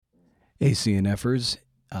Hey, CNFers,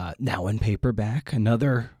 now in paperback,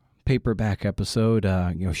 another paperback episode.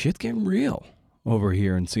 Shit's getting real over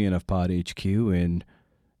here in CNF Pod HQ, and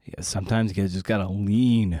sometimes you just gotta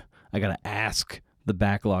lean. I gotta ask the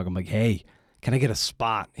backlog. I'm like, hey, can I get a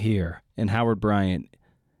spot here? And Howard Bryant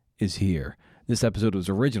is here. This episode was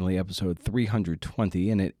originally episode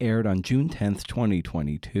 320, and it aired on June 10th,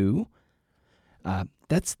 2022.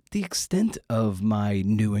 That's the extent of my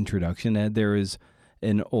new introduction, Ed. There is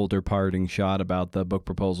an older parting shot about the book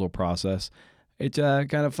proposal process. It's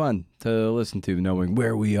kind of fun to listen to, knowing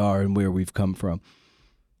where we are and where we've come from.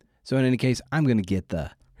 So in any case, I'm going to get the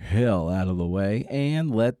hell out of the way and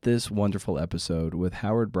let this wonderful episode with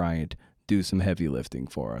Howard Bryant do some heavy lifting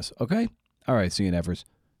for us, okay? All right, CNFers.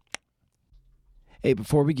 Hey,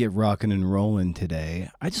 before we get rocking and rolling today,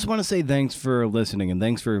 I just want to say thanks for listening and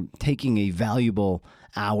thanks for taking a valuable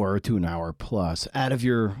hour to an hour plus out of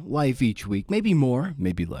your life each week, maybe more,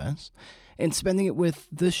 maybe less, and spending it with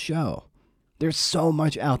this show. There's so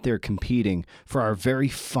much out there competing for our very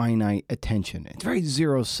finite attention. It's very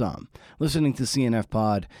zero-sum. Listening to CNF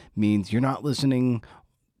Pod means you're not listening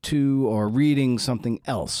to or reading something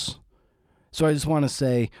else. So I just want to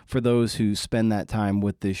say, for those who spend that time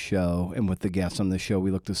with this show and with the guests on the show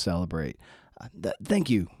we look to celebrate, thank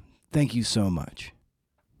you. Thank you so much.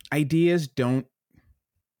 Ideas don't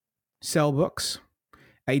sell books.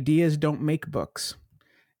 Ideas don't make books.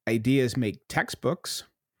 Ideas make textbooks,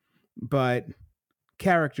 but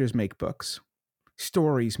characters make books.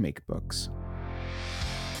 Stories make books.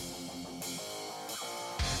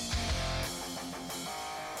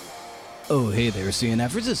 Oh, hey there,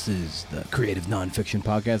 CNFers. This is the Creative Nonfiction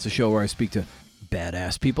Podcast, a show where I speak to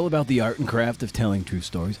badass people about the art and craft of telling true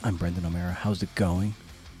stories. I'm Brendan O'Mara. How's it going?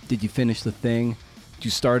 Did you finish the thing? Did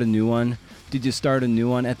you start a new one? Did you start a new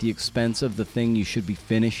one at the expense of the thing you should be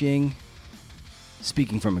finishing?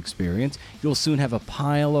 Speaking from experience, you'll soon have a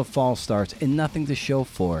pile of false starts and nothing to show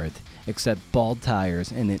for it except bald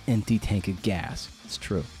tires and an empty tank of gas. It's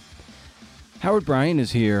true. Howard Bryant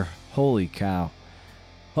is here. Holy cow.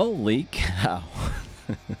 Holy cow.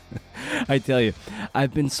 I tell you,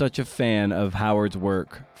 I've been such a fan of Howard's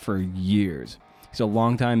work for years. He's a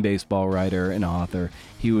longtime baseball writer and author.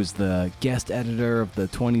 He was the guest editor of the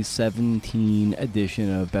 2017 edition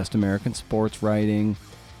of Best American Sports Writing.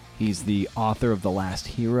 He's the author of The Last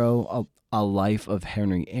Hero, A Life of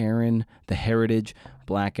Henry Aaron, The Heritage,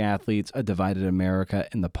 Black Athletes, A Divided America,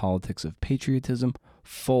 and the Politics of Patriotism,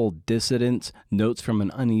 Full Dissidence, Notes from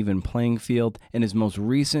an Uneven Playing Field, and his most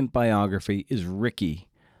recent biography is Ricky,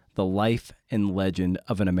 The Life and Legend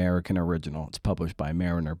of an American Original. It's published by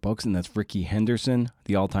Mariner Books, and that's Ricky Henderson,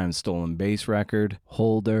 the all-time stolen base record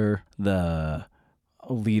holder, the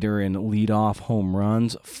leader in leadoff home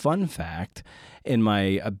runs. Fun fact, in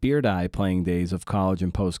my beard eye playing days of college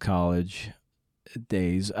and post-college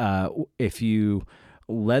days, if you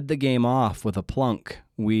led the game off with a plunk,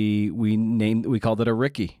 we called it a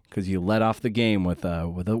Ricky because you led off the game with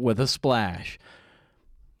a splash.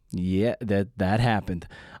 Yeah, that happened.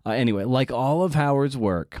 Anyway, like all of Howard's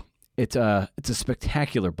work, it's a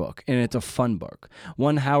spectacular book and it's a fun book.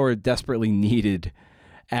 One Howard desperately needed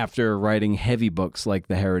after writing heavy books like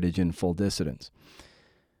The Heritage and Full Dissidence.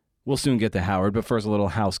 We'll soon get to Howard, but first a little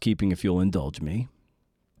housekeeping if you'll indulge me.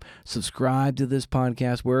 Subscribe to this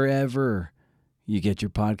podcast wherever you get your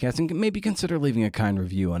podcasts, and maybe consider leaving a kind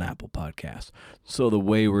review on Apple Podcasts, so the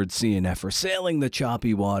wayward CNFer sailing the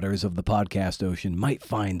choppy waters of the podcast ocean might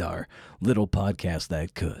find our little podcast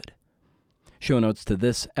that could. Show notes to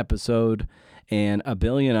this episode and a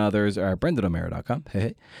billion others are at BrendanO'Mara.com.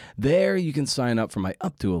 Hey. There you can sign up for my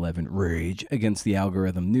Up to 11 Rage Against the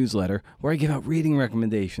Algorithm newsletter, where I give out reading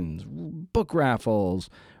recommendations, book raffles,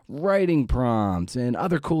 writing prompts, and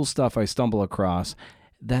other cool stuff I stumble across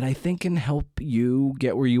that I think can help you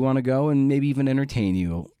get where you want to go and maybe even entertain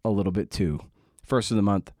you a little bit too. First of the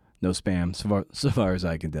month, no spam. So far as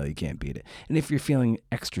I can tell, you can't beat it. And if you're feeling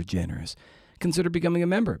extra generous, consider becoming a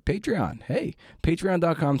member. Patreon. Hey,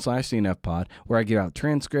 patreon.com/CNFpod, where I give out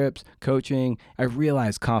transcripts, coaching. I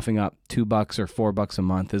realize coughing up $2 or $4 a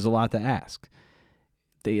month is a lot to ask.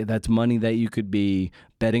 That's money that you could be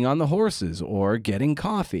betting on the horses or getting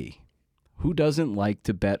coffee. Who doesn't like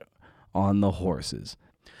to bet on the horses?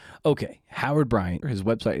 Okay, Howard Bryant. His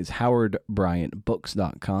website is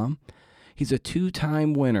howardbryantbooks.com. He's a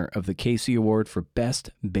 2-time winner of the Casey Award for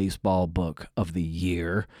Best Baseball Book of the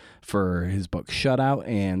Year for his book Shutout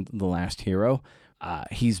and The Last Hero.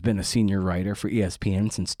 He's been a senior writer for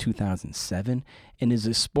ESPN since 2007 and is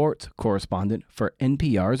a sports correspondent for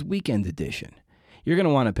NPR's Weekend Edition. You're going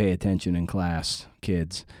to want to pay attention in class,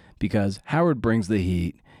 kids, because Howard brings the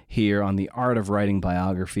heat. here on the art of writing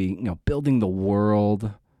biography, building the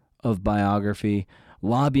world of biography,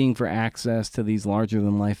 lobbying for access to these larger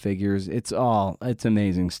than life figures. It's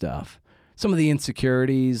amazing stuff. Some of the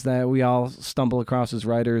insecurities that we all stumble across as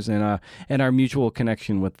writers, and our mutual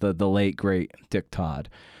connection with the late great Dick Todd,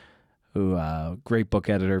 who great book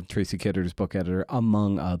editor, Tracy Kidder's book editor,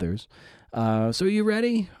 among others. So are you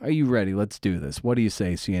ready? Are you ready? Let's do this. What do you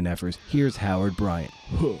say, CNFers? Here's Howard Bryant.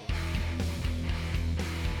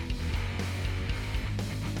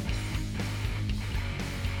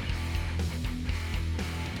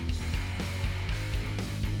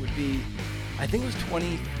 I think it was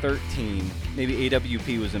 2013. Maybe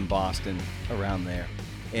AWP was in Boston around there,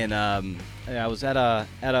 and I was at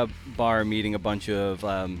a bar meeting a bunch of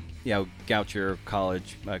Goucher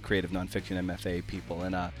College creative nonfiction MFA people,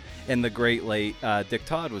 and the great late Dick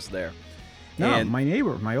Todd was there. No, and, my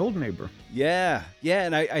neighbor, my old neighbor. Yeah,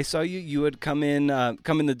 and I saw you had come in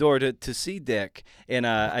the door to see Dick, and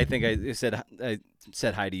I think I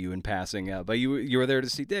said hi to you in passing, but you were there to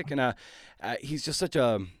see Dick, and he's just such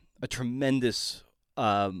a tremendous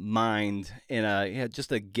mind, and he had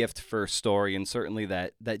just a gift for story, and certainly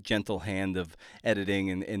that gentle hand of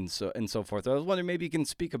editing and so forth. I was wondering, maybe you can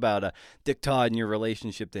speak about Dick Todd and your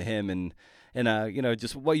relationship to him, and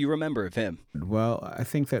just what you remember of him. Well, I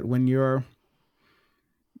think that when you're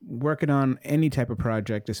working on any type of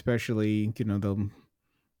project, especially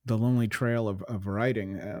the lonely trail of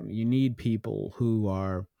writing, you need people who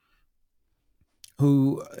are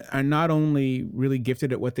not only really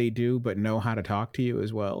gifted at what they do, but know how to talk to you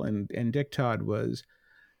as well. And Dick Todd was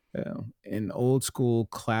an old school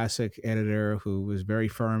classic editor who was very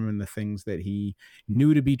firm in the things that he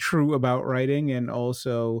knew to be true about writing, and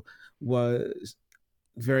also was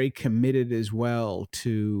very committed as well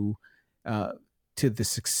to the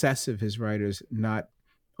success of his writers, not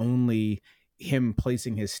only him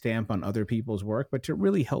placing his stamp on other people's work, but to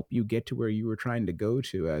really help you get to where you were trying to go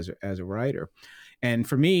to as a writer. And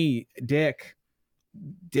for me, Dick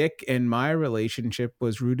and my relationship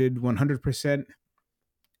was rooted 100%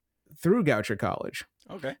 through Goucher College.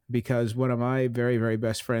 Okay. Because one of my very, very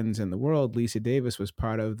best friends in the world, Lisa Davis, was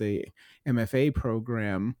part of the MFA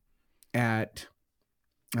program at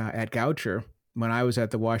Goucher when I was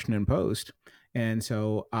at the Washington Post. And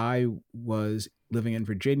so I was living in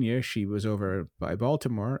Virginia. She was over by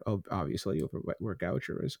Baltimore, obviously over where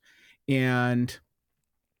Goucher is. And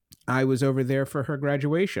I was over there for her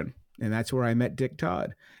graduation. And that's where I met Dick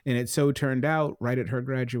Todd. And it so turned out right at her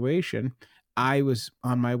graduation, I was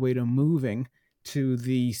on my way to moving to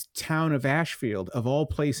the town of Ashfield, of all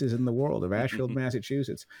places in the world, of Ashfield,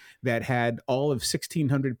 Massachusetts, that had all of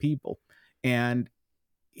 1,600 people. And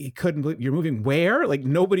he couldn't believe, you're moving where? Like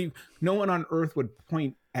no one on earth would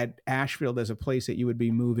point at Ashfield as a place that you would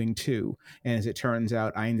be moving to. And as it turns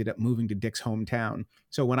out, I ended up moving to Dick's hometown.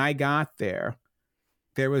 So when I got there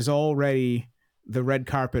was already, the red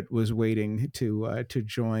carpet was waiting to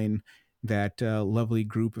join that lovely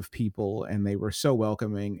group of people, and they were so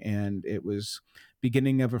welcoming, and it was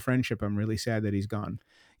beginning of a friendship. I'm really sad that he's gone.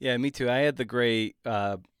 Yeah, me too. I had the great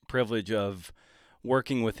privilege of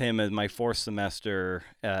working with him in my fourth semester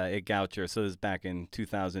at Goucher. So this was back in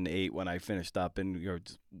 2008 when I finished up, and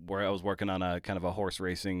where I was working on a kind of a horse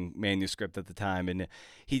racing manuscript at the time, and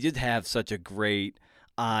he did have such a great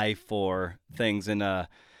eye for things, and I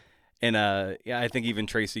think even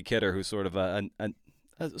Tracy Kidder, who's sort of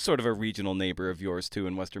a regional neighbor of yours too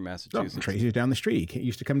in Western Massachusetts. Oh, Tracy's down the street. He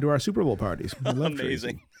used to come to our Super Bowl parties. I love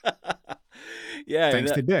Amazing. Yeah,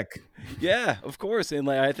 thanks to Dick. Yeah, of course. And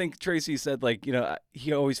I think Tracy said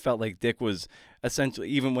he always felt like Dick was essentially,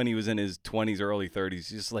 even when he was in his 20s or early 30s,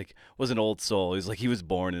 just was an old soul. He's he was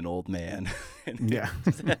born an old man. And yeah,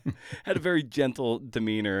 had a very gentle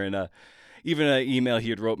demeanor, and even an email he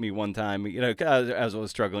had wrote me one time, as I was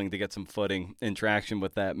struggling to get some footing and traction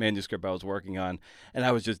with that manuscript I was working on, and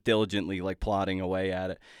I was just diligently plodding away at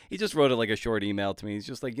it. He just wrote a short email to me. He's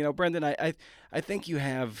just Brendan, I think you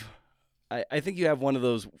have. I think you have one of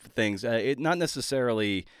those things. It not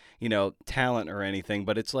necessarily, talent or anything,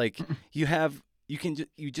 but it's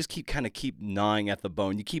you just keep gnawing at the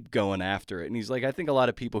bone. You keep going after it. And he's I think a lot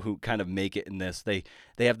of people who kind of make it in this, they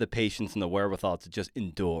have the patience and the wherewithal to just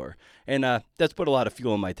endure. And that's put a lot of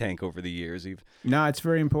fuel in my tank over the years. No, it's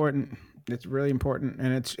very important. It's really important,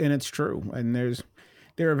 and it's true. And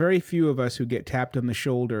there are very few of us who get tapped on the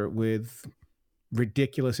shoulder with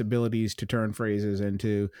ridiculous abilities to turn phrases and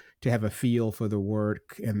to have a feel for the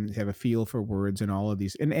work and have a feel for words and all of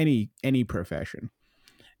these in any profession.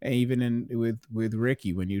 And even with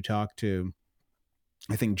Ricky, when you talk to,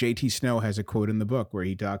 I think JT Snow has a quote in the book where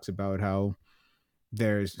he talks about how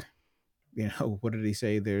there's what did he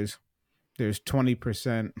say? There's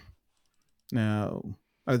 20%. No,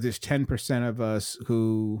 there's 10% of us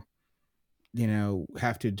who,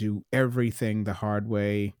 have to do everything the hard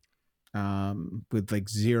way, with like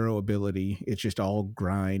zero ability. It's just all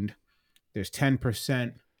grind. There's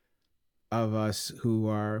 10% of us who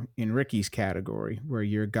are in Ricky's category, where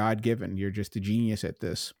you're God given. You're just a genius at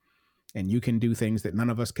this. And you can do things that none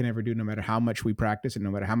of us can ever do, no matter how much we practice and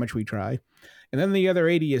no matter how much we try. And then the other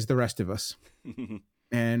 80 is the rest of us.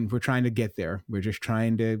 And we're trying to get there. We're just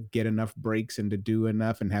trying to get enough breaks and to do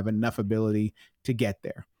enough and have enough ability to get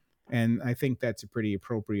there. And I think that's a pretty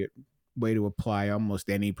appropriate way to apply almost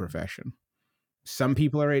any profession. Some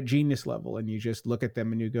people are at genius level and you just look at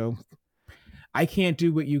them and you go, I can't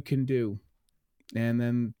do what you can do. And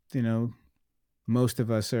then, most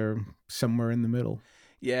of us are somewhere in the middle.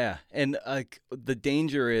 Yeah, and the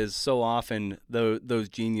danger is so often those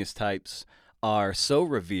genius types are so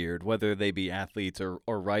revered, whether they be athletes or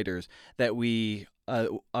writers, that we,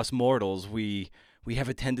 us mortals, we have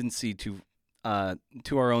a tendency to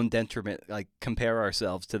our own detriment, like compare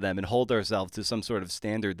ourselves to them and hold ourselves to some sort of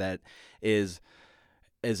standard that is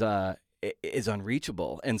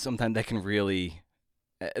unreachable, and sometimes that can really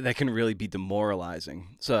be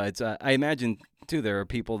demoralizing. So it's I imagine too there are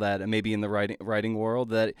people that maybe in the writing world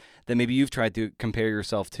that maybe you've tried to compare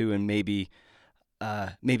yourself to, and maybe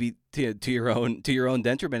to your own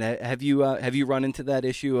detriment. Have you run into that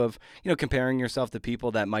issue of comparing yourself to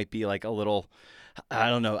people that might be like a little, I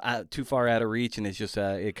don't know, too far out of reach, and it's just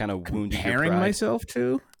it kind of wounded your pride? Comparing myself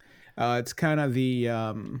to, it's kind of the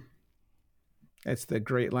it's the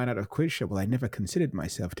great line out of Quiz Show. Well, I never considered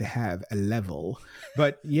myself to have a level,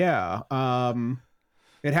 but yeah,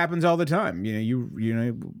 it happens all the time.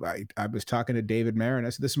 I was talking to David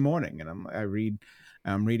Marinus this morning, and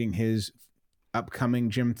I'm reading his upcoming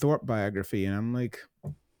Jim Thorpe biography, and I'm like,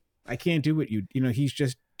 I can't do what he's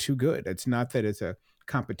just too good. It's not that it's a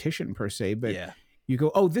competition per se, but yeah. You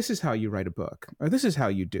go, oh, this is how you write a book, or this is how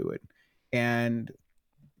you do it, and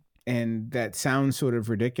that sounds sort of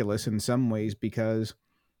ridiculous in some ways, because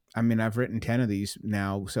I've written 10 of these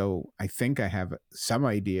now, so I think I have some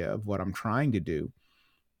idea of what I'm trying to do.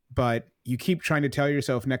 But you keep trying to tell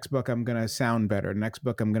yourself, next book I'm going to sound better. Next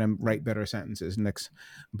book I'm going to write better sentences. Next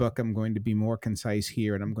book I'm going to be more concise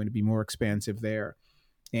here, and I'm going to be more expansive there.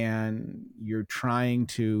 And you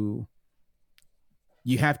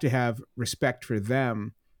have to have respect for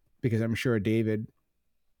them, because I'm sure David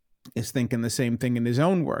is thinking the same thing in his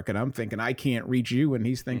own work. And I'm thinking, I can't reach you. And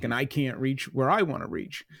he's thinking, I can't reach where I want to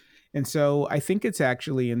reach. And so I think it's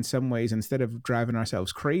actually, in some ways, instead of driving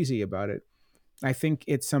ourselves crazy about it, I think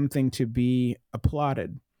it's something to be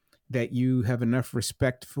applauded, that you have enough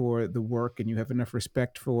respect for the work and you have enough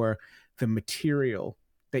respect for the material,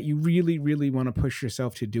 that you really, really want to push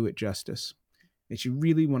yourself to do it justice, that you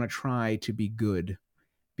really want to try to be good,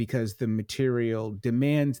 because the material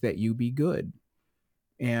demands that you be good.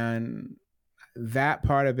 And that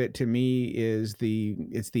part of it, to me, is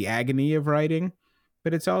it's the agony of writing,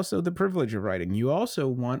 but it's also the privilege of writing. You also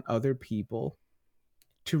want other people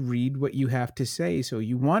to read what you have to say, so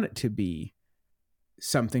you want it to be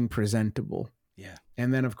something presentable. Yeah.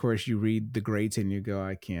 And then, of course, you read the greats and you go,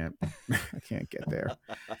 I can't get there.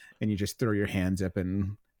 And you just throw your hands up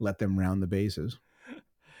and let them round the bases.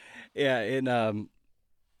 Yeah, and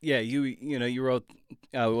yeah, you wrote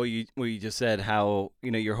what you just said, how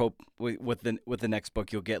your hope with the next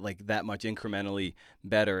book you'll get like that much incrementally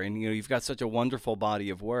better, and you've got such a wonderful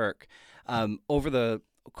body of work over the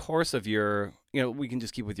course of your we can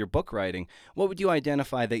just keep with your book writing. What would you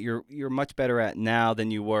identify that you're much better at now than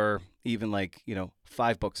you were even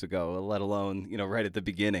 5 books ago, let alone right at the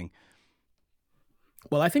beginning?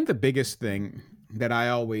 Well, I think the biggest thing that I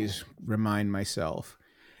always remind myself,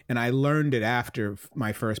 and I learned it after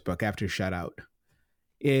my first book, after Shutout,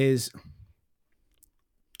 is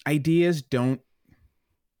ideas don't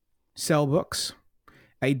sell books.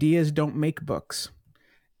 Ideas don't make books.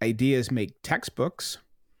 Ideas make textbooks,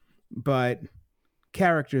 but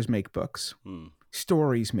characters make books.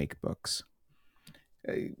 Stories make books.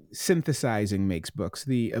 Synthesizing makes books.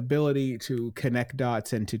 The ability to connect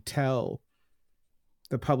dots and to tell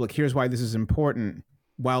the public, here's why this is important,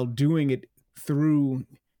 while doing it through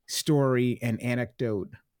story and anecdote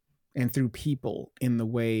and through people in the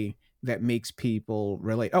way that makes people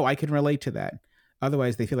relate. Oh, I can relate to that.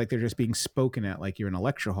 Otherwise, they feel like they're just being spoken at, like you're in a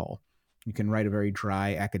lecture hall. You can write a very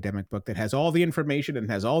dry academic book that has all the information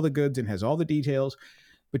and has all the goods and has all the details.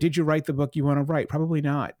 But did you write the book you want to write? Probably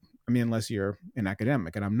not. Unless you're an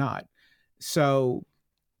academic, and I'm not. So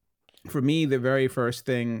for me, the very first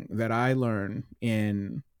thing that I learned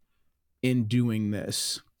in doing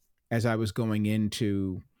this as I was going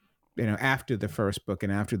into, after the first book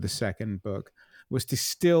and after the second book, was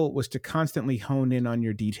to constantly hone in on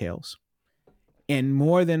your details. And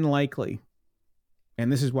more than likely,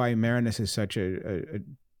 and this is why Marinus is such a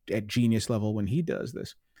at genius level when he does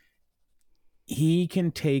this, he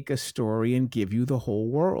can take a story and give you the whole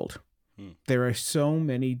world. There are so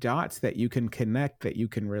many dots that you can connect, that you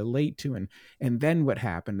can relate to, and then what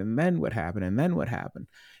happened, and then what happened, and then what happened.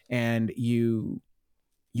 And you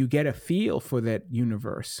get a feel for that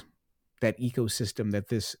universe, that ecosystem that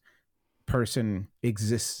this person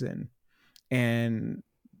exists in. And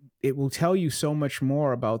it will tell you so much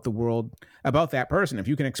more about the world, about that person. If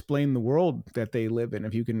you can explain the world that they live in,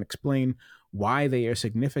 if you can explain why they are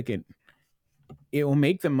significant, it will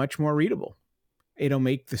make them much more readable. It'll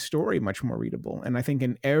make the story much more readable. And I think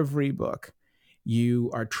in every book,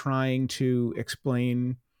 you are trying to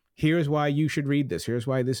explain, here's why you should read this. Here's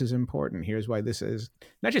why this is important. Here's why this is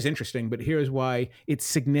not just interesting, but here's why it's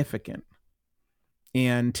significant.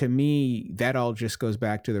 And to me, that all just goes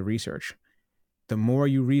back to the research. The more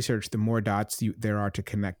you research, the more dots there are to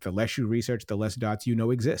connect. The less you research, the less dots you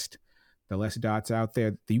know exist. The less dots out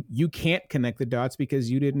there. You can't connect the dots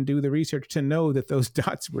because you didn't do the research to know that those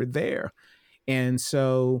dots were there. And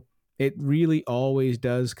so it really always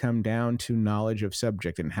does come down to knowledge of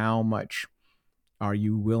subject, and how much are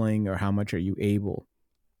you willing, or how much are you able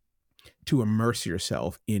to immerse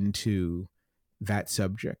yourself into that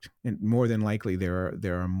subject. And more than likely, there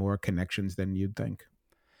are more connections than you'd think.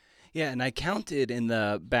 Yeah, and I counted in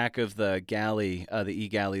the back of the galley, the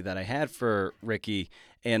e-galley that I had for Ricky,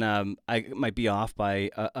 and I might be off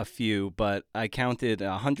by a few, but I counted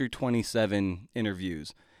 127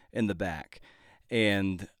 interviews in the back.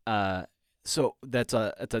 And so that's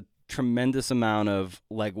a tremendous amount of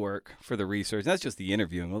legwork for the research. That's just the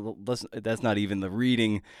interviewing. That's not even the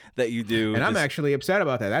reading that you do. And I'm actually upset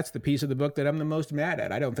about that. That's the piece of the book that I'm the most mad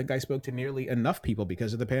at. I don't think I spoke to nearly enough people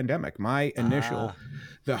because of the pandemic. My initial,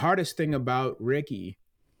 the hardest thing about Ricky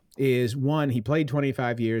is, one, he played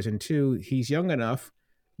 25 years, and two, he's young enough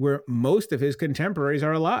where most of his contemporaries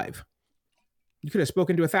are alive. You could have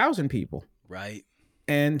spoken to 1,000 people. Right.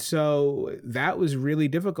 And so that was really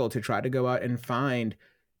difficult to try to go out and find,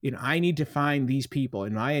 I need to find these people.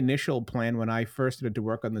 And my initial plan when I first started to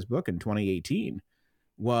work on this book in 2018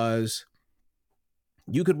 was,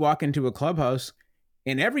 you could walk into a clubhouse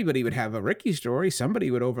and everybody would have a Ricky story. Somebody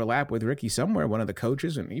would overlap with Ricky somewhere, one of the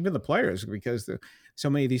coaches and even the players, because so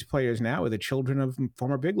many of these players now are the children of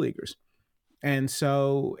former big leaguers. And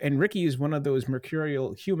Ricky is one of those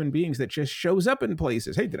mercurial human beings that just shows up in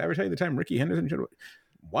places. Hey, did I ever tell you the time Ricky Henderson showed up?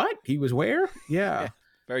 What? He was where? Yeah.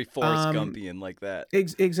 Very Forrest Gumpian like that.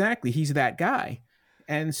 Exactly. He's that guy.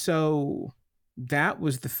 And so that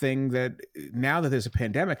was the thing that, now that there's a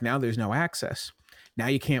pandemic, now there's no access. Now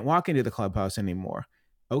you can't walk into the clubhouse anymore.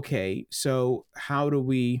 Okay, so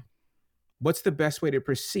what's the best way to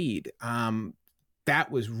proceed?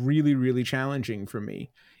 That was really, really challenging for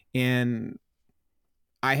me. And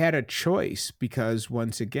I had a choice because,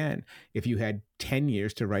 once again, if you had 10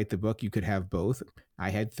 years to write the book, you could have both.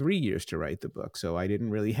 I had 3 years to write the book, so I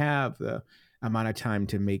didn't really have the amount of time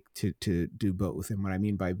to do both. And what I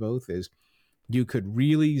mean by both is, you could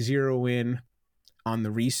really zero in on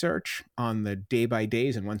the research, on the day by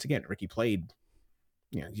days. And once again, Ricky played,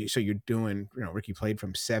 so you're doing, Ricky played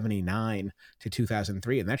from 79 to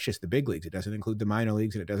 2003, and that's just the big leagues. It doesn't include the minor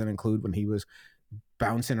leagues, and it doesn't include when he was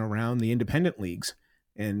bouncing around the independent leagues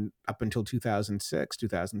and up until 2006,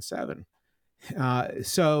 2007.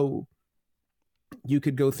 So you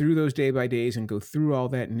could go through those day by days and go through all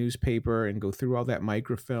that newspaper and go through all that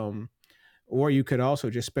microfilm, or you could also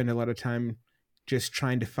just spend a lot of time just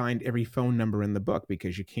trying to find every phone number in the book,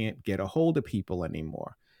 because you can't get a hold of people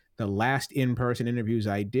anymore. The last in-person interviews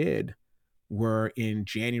I did were in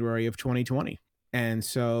January of 2020. And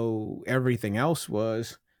so everything else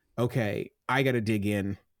was, okay, I got to dig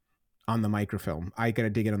in on the microfilm. I got to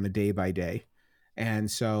dig in on the day by day.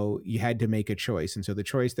 And so you had to make a choice. And so the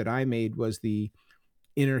choice that I made was the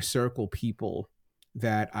inner circle people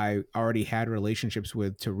that I already had relationships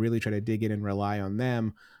with, to really try to dig in and rely on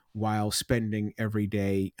them while spending every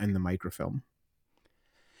day in the microfilm.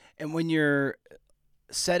 And when you're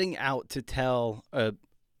setting out to tell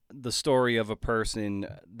the story of a person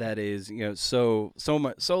that is, so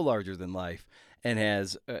larger than life, and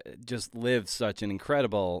has just lived such an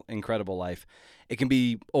incredible life, it can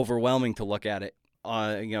be overwhelming to look at it,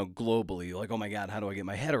 globally. Like, oh my God, how do I get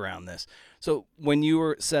my head around this? So when you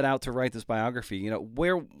were set out to write this biography,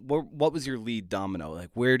 what was your lead domino? Like,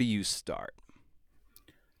 where do you start?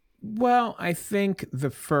 Well, I think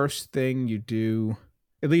the first thing you do,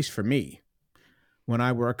 at least for me, when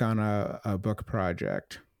I work on a book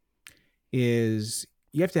project is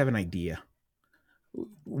you have to have an idea.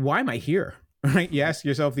 Why am I here? Right? You ask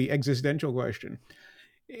yourself the existential question.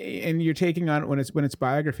 And you're taking on when it's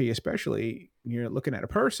biography, especially you're looking at a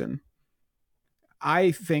person.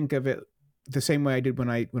 I think of it the same way I did when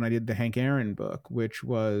I did the Hank Aaron book, which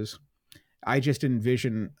was I just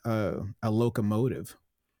envision a locomotive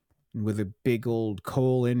with a big old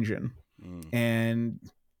coal engine, and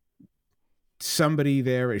somebody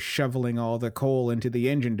there is shoveling all the coal into the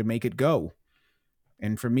engine to make it go.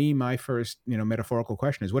 And for me, my first metaphorical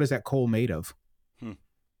question is, what is that coal made of?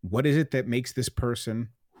 What is it that makes this person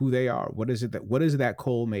who they are? What is that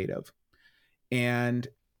coal made of? And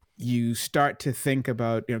you start to think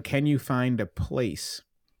about, can you find a place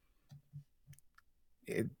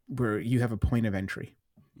where you have a point of entry?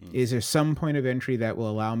 Is there some point of entry that will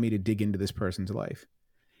allow me to dig into this person's life?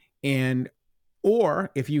 Or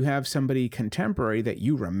if you have somebody contemporary that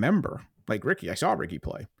you remember, like Ricky, I saw Ricky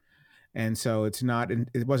play. And so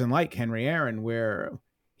it wasn't like Henry Aaron, where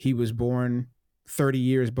he was born 30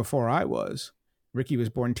 years before I was. Ricky was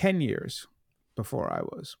born 10 years before I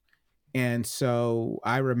was. And so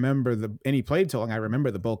I remember and he played so long, I remember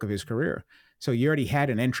the bulk of his career. So you already had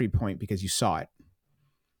an entry point because you saw it.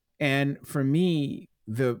 And for me,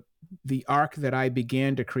 the arc that I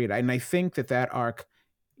began to create, and I think that arc,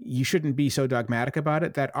 you shouldn't be so dogmatic about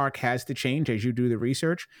it. That arc has to change as you do the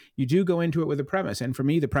research. You do go into it with a premise. And for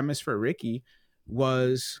me, the premise for Ricky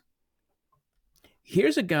was,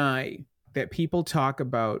 here's a guy that people talk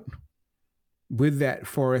about with that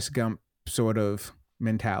Forrest Gump sort of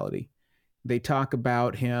mentality. They talk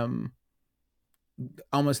about him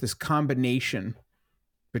almost this combination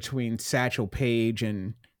between Satchel Paige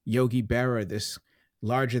and Yogi Berra, this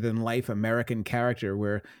larger than life American character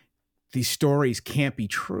where these stories can't be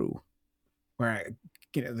true, where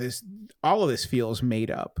all of this feels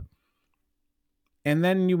made up. And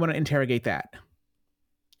then you want to interrogate that.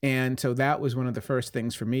 And so that was one of the first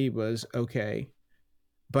things for me was, okay,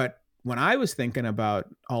 but when I was thinking about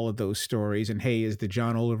all of those stories and, hey, is the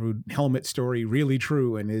John Olerud helmet story really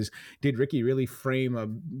true? And did Ricky really frame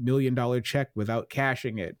 $1 million check without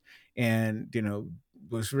cashing it? And, did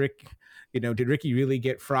Ricky really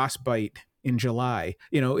get frostbite in July?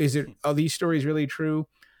 Are these stories really true?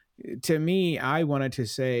 To me, I wanted to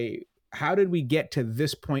say, how did we get to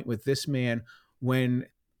this point with this man when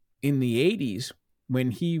in the 80s, when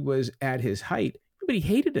he was at his height, everybody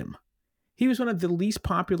hated him. He was one of the least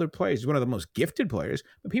popular players, one of the most gifted players,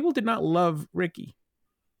 but people did not love Ricky.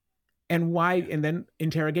 And why? And then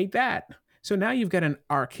interrogate that. So now you've got an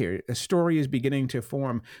arc here. A story is beginning to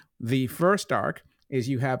form. The first arc is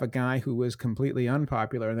you have a guy who was completely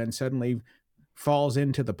unpopular and then suddenly falls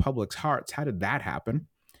into the public's hearts. How did that happen?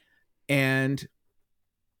 And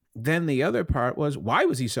then the other part was, why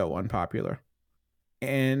was he so unpopular?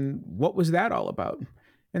 And what was that all about?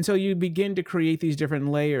 And so you begin to create these different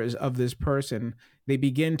layers of this person. They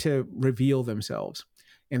begin to reveal themselves.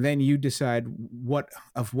 And then you decide what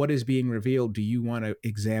is being revealed do you want to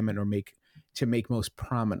examine or make most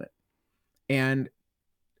prominent. And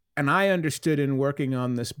I understood in working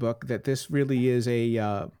on this book that this really is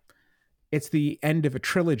it's the end of a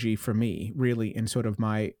trilogy for me, really, in sort of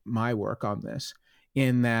my work on this,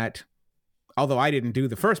 in that although I didn't do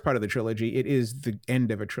the first part of the trilogy, it is the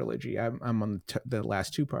end of a trilogy. I'm on the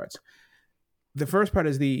last two parts. The first part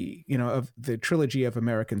is of the trilogy of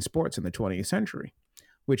American sports in the 20th century,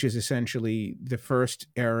 which is essentially the first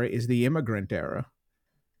era is the immigrant era.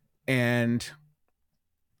 And,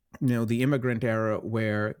 the immigrant era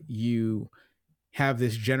where you have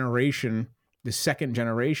this generation, the second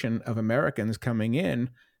generation of Americans coming in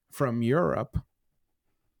from Europe.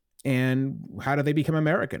 And how do they become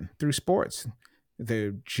American? Through sports.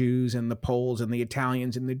 The Jews and the Poles and the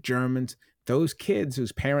Italians and the Germans, those kids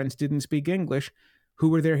whose parents didn't speak English, who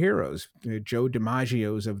were their heroes? The Joe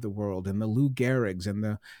DiMaggios of the world and the Lou Gehrig's and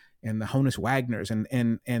the Honus Wagners.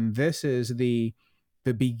 And this is the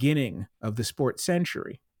beginning of the sports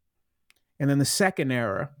century. And then the second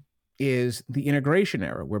era is the integration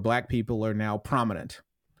era, where Black people are now prominent.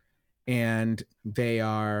 And they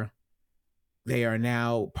are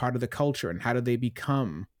now part of the culture. And how do they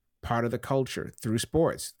become part of the culture? Through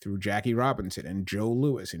sports, through Jackie Robinson and Joe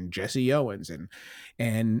Louis and Jesse Owens.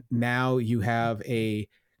 And now you have a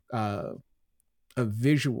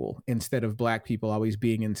visual, instead of Black people always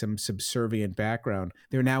being in some subservient background.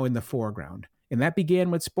 They're now in the foreground. And that began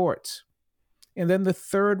with sports. And then the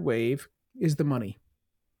third wave is the money.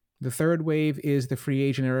 The third wave is the free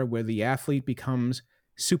agent era, where the athlete becomes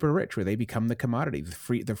super rich, where they become the commodity,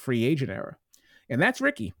 the free agent era. And that's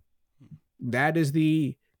Ricky. That is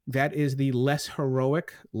the that is the less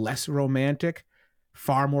heroic, less romantic,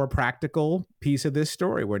 far more practical piece of this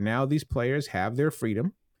story, where now these players have their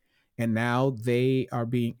freedom and now they are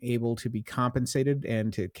being able to be compensated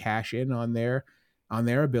and to cash in on their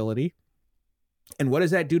ability. And what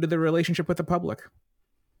does that do to the relationship with the public?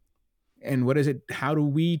 And how do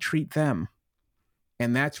we treat them?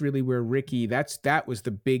 And that's really where Ricky, that was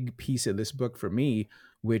the big piece of this book for me,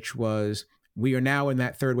 which was, we are now in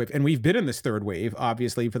that third wave. And we've been in this third wave,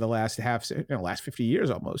 obviously, for the last last 50 years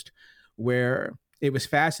almost, where it was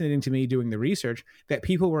fascinating to me doing the research that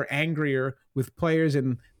people were angrier with players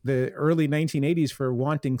in the early 1980s for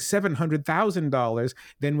wanting $700,000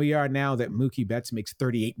 than we are now that Mookie Betts makes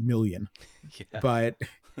 $38 million. Yeah.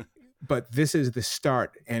 But this is the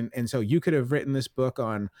start. And so you could have written this book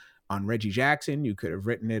on Reggie Jackson. You could have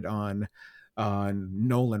written it on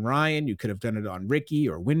Nolan Ryan. You could have done it on Ricky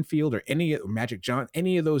or Winfield or Magic Johnson,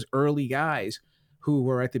 any of those early guys who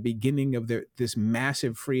were at the beginning of this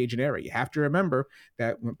massive free agent era. You have to remember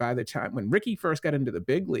that by the time when Ricky first got into the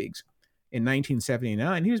big leagues in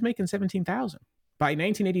 1979, he was making $17,000. By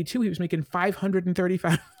 1982, he was making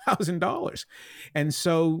 $535,000. And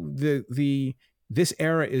so this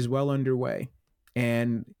era is well underway.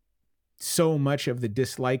 And so much of the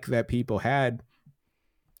dislike that people had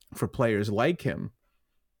for players like him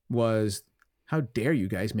was, how dare you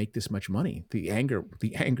guys make this much money? The anger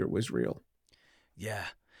was real. Yeah.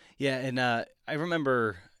 And I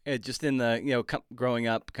remember just in the, growing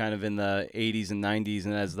up kind of in the 80s and 90s,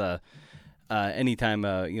 and as anytime,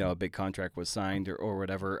 a big contract was signed or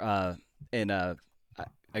whatever,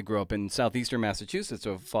 I grew up in southeastern Massachusetts,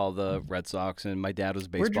 so followed the Red Sox, and my dad was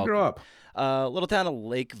baseball. Where'd you grow up? Little town of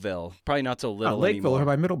Lakeville. Probably not so little Lakeville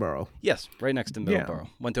anymore. or by Middleborough? Yes, right next to Middleborough.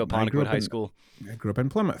 Went to Apponequet High School. I grew up in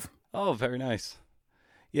Plymouth. Oh, very nice.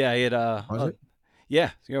 Yeah, it. Was it?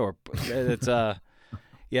 Yeah, it's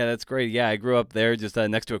yeah, that's great. Yeah, I grew up there, just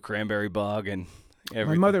next to a cranberry bog and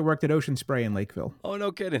everything. My mother worked at Ocean Spray in Lakeville. Oh,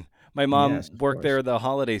 no kidding. My mom worked there the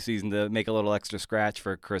holiday season to make a little extra scratch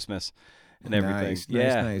for Christmas and everything.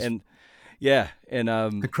 Nice. And the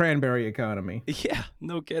cranberry economy. Yeah,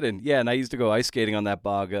 no kidding. Yeah, and I used to go ice skating on that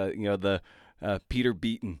bog. Peter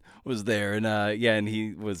Beaton was there, and and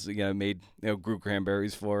he was made grew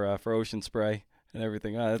cranberries for Ocean Spray and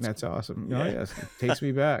everything. Oh, that's awesome. Yeah. Oh yes, it takes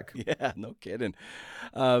me back. Yeah, no kidding.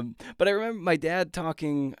 But I remember my dad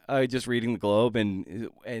talking, just reading the Globe, and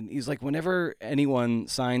he's like, whenever anyone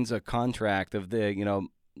signs a contract of the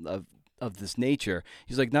of this nature,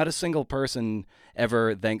 he's like, not a single person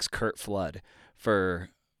ever thanks Curt Flood for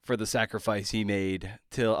the sacrifice he made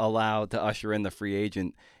to usher in the free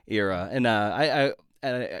agent era. And I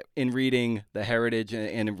in reading the Heritage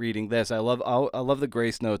and in reading this, I love the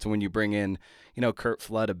grace notes when you bring in Curt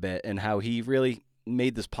Flood a bit and how he really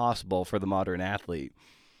made this possible for the modern athlete.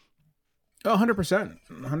 Oh, 100%.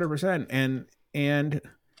 And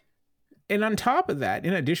on top of that,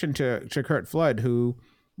 in addition to Curt Flood, who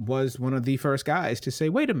was one of the first guys to say,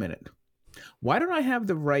 wait a minute, why don't I have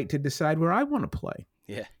the right to decide where I want to play?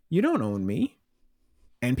 Yeah. You don't own me.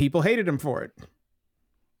 And people hated him for it.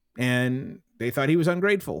 And they thought he was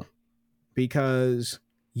ungrateful because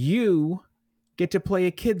you get to play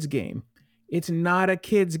a kid's game. It's not a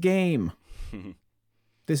kid's game.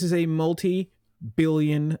 This is a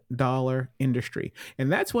multi-billion-dollar industry.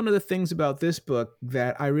 And that's one of the things about this book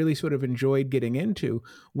that I really sort of enjoyed getting into,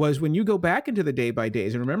 was when you go back into the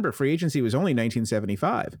day-by-days, and remember, free agency was only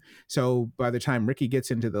 1975. So by the time Ricky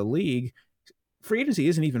gets into the league, free agency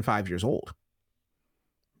isn't even 5 years old.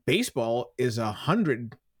 Baseball is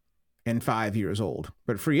 105 years old,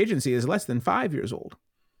 but free agency is less than 5 years old.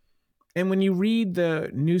 And when you read the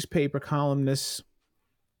newspaper columnists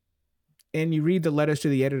and you read the letters to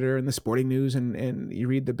the editor and the sporting news and you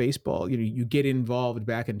read the baseball, you get involved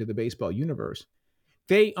back into the baseball universe.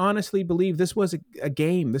 They honestly believe this was a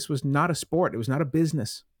game. This was not a sport. It was not a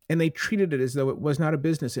business. And they treated it as though it was not a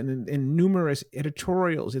business. And in numerous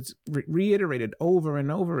editorials, it's reiterated over and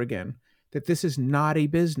over again that this is not a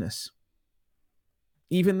business.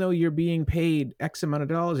 Even though you're being paid X amount of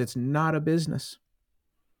dollars, it's not a business.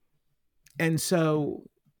 And so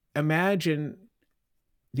imagine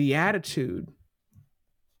the attitude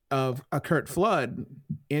of a Curt Flood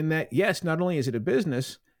in that, yes, not only is it a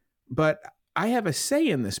business, but I have a say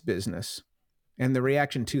in this business. And the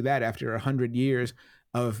reaction to that after 100 years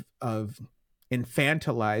of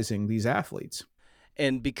infantilizing these athletes.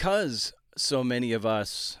 And because so many of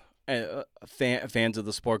us fans of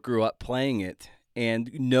the sport grew up playing it and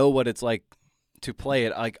know what it's like to play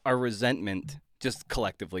it, like our resentment, just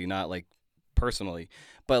collectively, not like personally,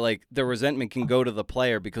 but like the resentment can go to the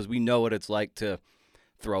player because we know what it's like to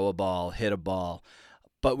throw a ball, hit a ball,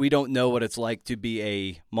 but we don't know what it's like to be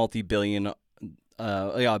a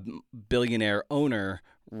billionaire owner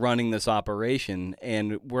running this operation,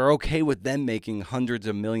 and we're okay with them making hundreds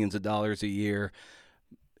of millions of dollars a year,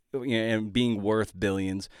 and being worth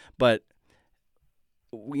billions. But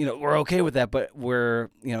we're okay with that, but we're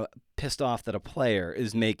pissed off that a player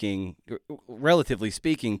is making, relatively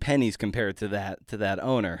speaking, pennies compared to that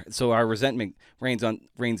owner. So our resentment rains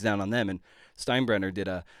down on them. And Steinbrenner did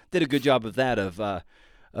a good job of that, of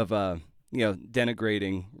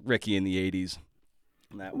denigrating Ricky in the 80s.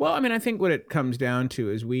 Well, I mean, I think what it comes down to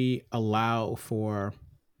is we allow for,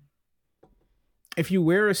 if you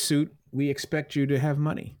wear a suit, we expect you to have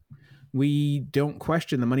money. We don't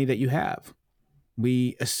question the money that you have.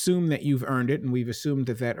 We assume that you've earned it, and we've assumed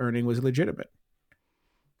that earning was legitimate.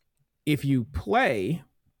 If you play,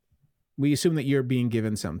 we assume that you're being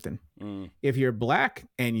given something. If you're black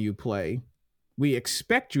and you play, we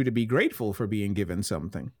expect you to be grateful for being given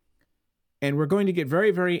something. And we're going to get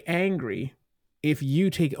very, very angry if you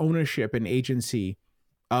take ownership and agency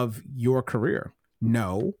of your career.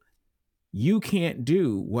 No, you can't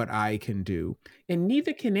do what I can do, and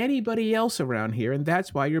neither can anybody else around here, and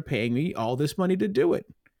that's why you're paying me all this money to do it.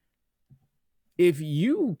 If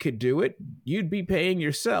you could do it, you'd be paying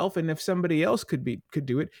yourself, and if somebody else could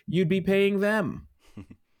do it, you'd be paying them.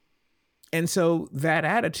 And so that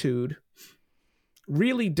attitude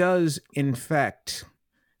really does infect,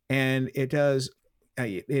 and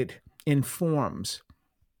it informs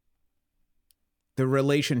the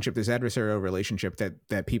relationship, this adversarial relationship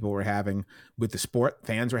that people were having with the sport,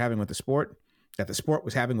 fans were having with the sport, that the sport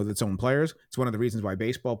was having with its own players. It's one of the reasons why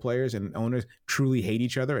baseball players and owners truly hate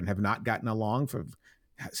each other and have not gotten along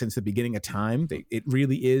since the beginning of time. It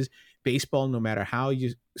really is. Baseball, no matter how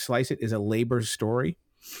you slice it, is a labor story.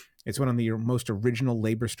 It's one of the most original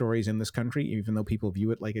labor stories in this country, even though people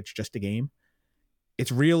view it like it's just a game.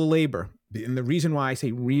 It's real labor. And the reason why I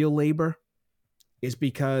say real labor is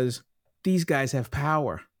because these guys have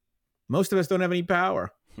power. Most of us don't have any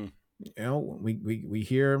power. We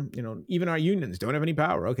hear, even our unions don't have any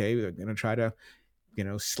power. Okay, we're going to try to,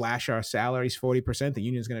 slash our salaries 40%. The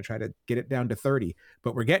union's going to try to get it down to 30,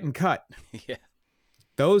 but we're getting cut. Yeah.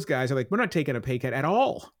 Those guys are like, we're not taking a pay cut at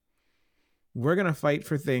all. We're going to fight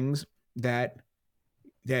for things that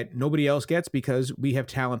nobody else gets because we have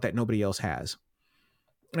talent that nobody else has.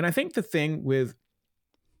 And I think the thing with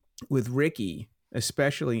Ricky,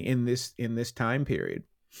 especially in this time period,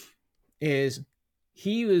 is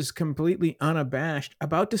he was completely unabashed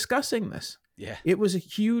about discussing this. Yeah. It was a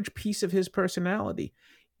huge piece of his personality.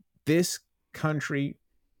 This country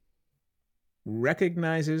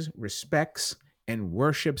recognizes, respects, and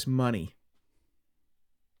worships money.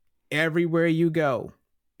 Everywhere you go,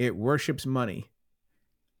 it worships money.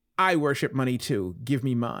 I worship money too. Give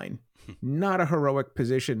me mine. Not a heroic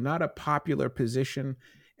position, not a popular position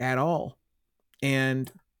at all.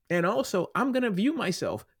 And also, I'm going to view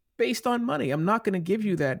myself based on money. I'm not going to give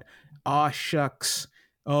you that, shucks,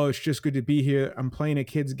 it's just good to be here. I'm playing a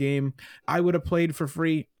kid's game. I would have played for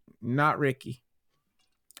free. Not Ricky.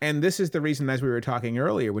 And this is the reason, as we were talking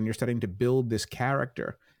earlier, when you're starting to build this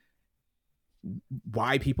character,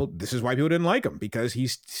 this is why people didn't like him, because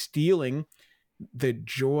he's stealing the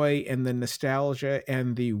joy and the nostalgia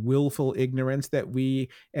and the willful ignorance that we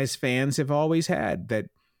as fans have always had. That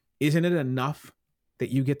isn't it enough that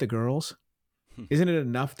you get the girls? Isn't it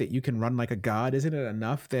enough that you can run like a god? Isn't it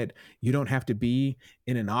enough that you don't have to be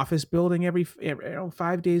in an office building every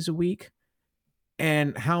 5 days a week?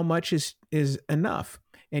 And how much is enough?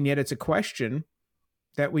 And yet it's a question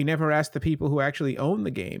that we never ask the people who actually own the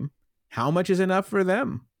game. How much is enough for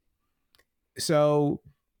them? So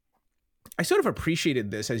I sort of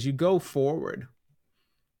appreciated this as you go forward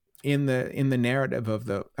in the narrative of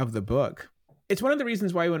the book. It's one of the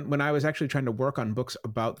reasons why when I was actually trying to work on books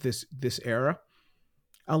about this era,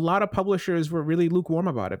 a lot of publishers were really lukewarm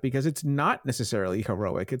about it, because it's not necessarily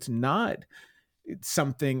heroic. It's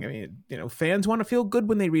something, fans want to feel good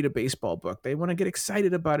when they read a baseball book. They want to get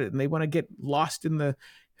excited about it, and they want to get lost in the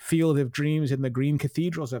field of dreams and the green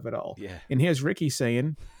cathedrals of it all. Yeah. And here's Ricky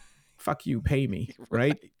saying, fuck you, pay me,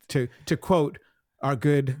 right? To quote our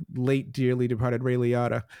good, late, dearly departed Ray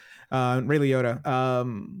Liotta.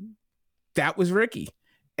 That was Ricky.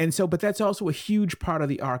 And so, but that's also a huge part of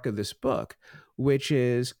the arc of this book, which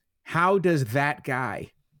is, how does that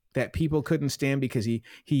guy that people couldn't stand because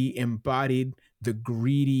he embodied the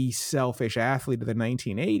greedy, selfish athlete of the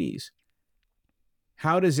 1980s,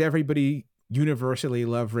 how does everybody universally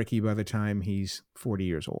love Ricky by the time he's 40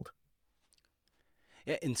 years old?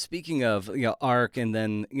 Yeah, and speaking of arc, and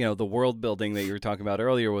then the world building that you were talking about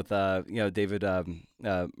earlier with David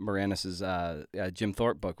Moranis's Jim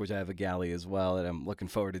Thorpe book, which I have a galley as well, and I'm looking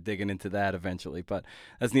forward to digging into that eventually. But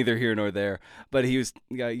that's neither here nor there. But you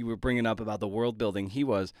were bringing up about the world building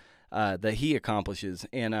that he accomplishes,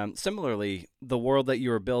 and similarly, the world that you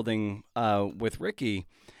were building with Ricky.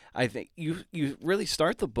 I think you really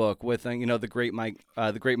start the book with the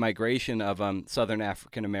great migration of Southern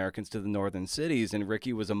African Americans to the northern cities, and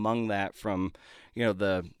Ricky was among that from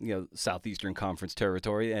the Southeastern Conference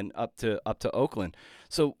territory and up to Oakland.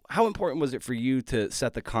 So how important was it for you to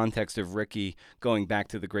set the context of Ricky going back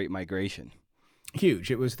to the Great Migration?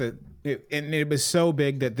 Huge. It was and it was so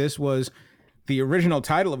big that this was the original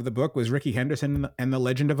title of the book was Ricky Henderson and the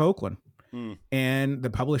Legend of Oakland. And the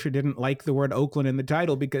publisher didn't like the word Oakland in the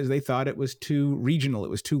title because they thought it was too regional. It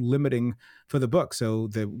was too limiting for the book. So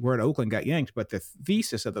the word Oakland got yanked. But the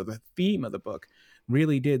thesis of the theme of the book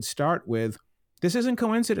really did start with, this isn't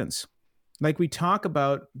coincidence. Like, we talk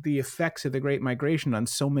about the effects of the Great Migration on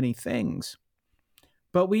so many things,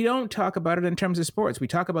 but we don't talk about it in terms of sports. We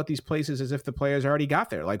talk about these places as if the players already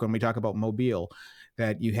got there. Like when we talk about Mobile,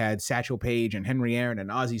 that you had Satchel Paige and Henry Aaron and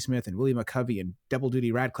Ozzie Smith and Willie McCovey and Double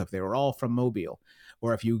Duty Radcliffe. They were all from Mobile.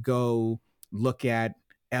 Or if you go look at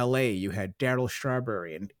L.A., you had Darryl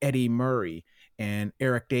Strawberry and Eddie Murray and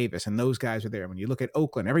Eric Davis, and those guys were there. When you look at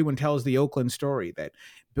Oakland, everyone tells the Oakland story that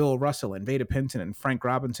Bill Russell and Vada Pinson and Frank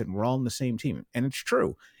Robinson were all on the same team. And it's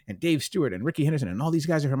true. And Dave Stewart and Ricky Henderson and all these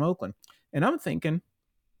guys are from Oakland. And I'm thinking,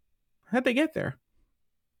 how'd they get there?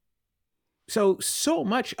 So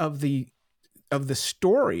much of the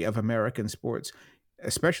story of American sports,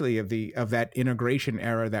 especially of that integration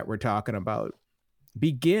era that we're talking about,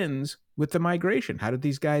 begins with the migration. How did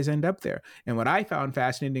these guys end up there? And what I found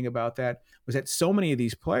fascinating about that was that so many of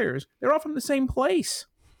these players, they're all from the same place: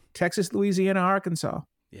 Texas, Louisiana, Arkansas.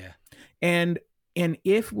 Yeah. And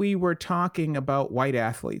if we were talking about white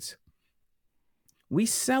athletes, we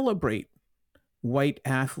celebrate white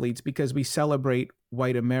athletes because we celebrate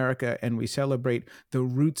white America and we celebrate the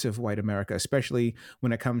roots of white America, especially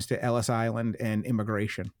when it comes to Ellis Island and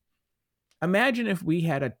immigration. Imagine if we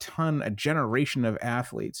had a generation of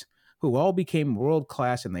athletes who all became world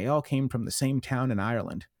class and they all came from the same town in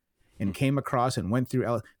Ireland and came across and went through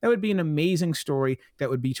Ellis. That would be an amazing story that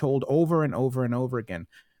would be told over and over and over again.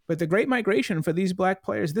 But the Great Migration for these black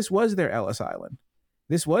players, this was their Ellis Island.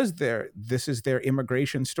 This is their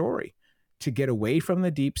immigration story, to get away from the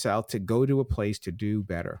Deep South, to go to a place to do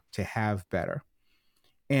better, to have better.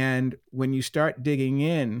 And when you start digging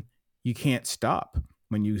in, you can't stop.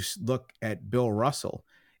 When you look at Bill Russell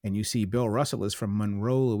and you see Bill Russell is from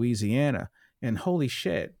Monroe, Louisiana, and holy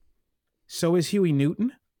shit, so is Huey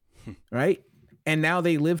Newton, right? And now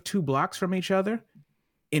they live 2 blocks from each other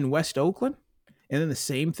in West Oakland. And then the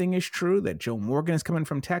same thing is true that Joe Morgan is coming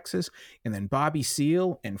from Texas, and then Bobby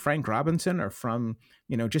Seale and Frank Robinson are from,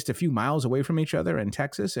 just a few miles away from each other in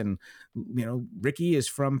Texas. And, Ricky is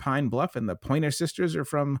from Pine Bluff, and the Pointer sisters are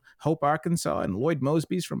from Hope, Arkansas, and Lloyd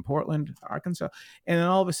Mosby's from Portland, Arkansas. And then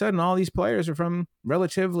all of a sudden, all these players are from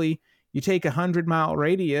relatively, you take 100-mile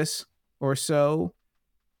radius or so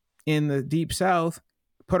in the Deep South,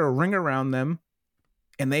 put a ring around them,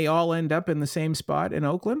 and they all end up in the same spot in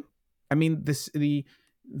Oakland. I mean,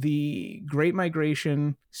 the Great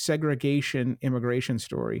Migration, segregation, immigration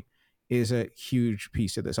story is a huge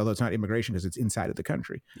piece of this, although it's not immigration because it's inside of the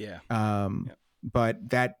country. Yeah. But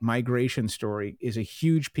that migration story is a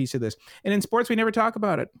huge piece of this. And in sports, we never talk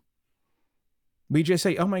about it. We just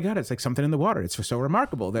say, oh my God, it's like something in the water. It's so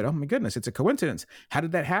remarkable that, oh my goodness, it's a coincidence. How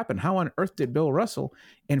did that happen? How on earth did Bill Russell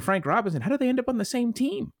and Frank Robinson, how did they end up on the same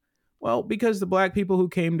team? Well, because the black people who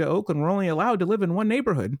came to Oakland were only allowed to live in one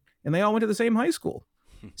neighborhood, and they all went to the same high school.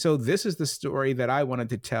 So this is the story that I wanted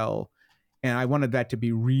to tell, and I wanted that to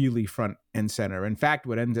be really front and center. In fact,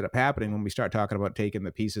 what ended up happening when we start talking about taking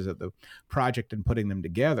the pieces of the project and putting them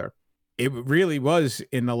together, it really was,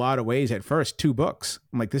 in a lot of ways, at first, 2 books.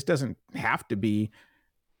 I'm like, this doesn't have to be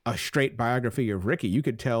a straight biography of Ricky. You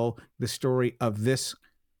could tell the story of this,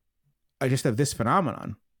 just of this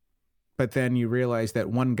phenomenon. But then you realize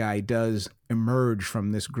that one guy does emerge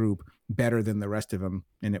from this group better than the rest of them,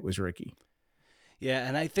 and it was Ricky. Yeah,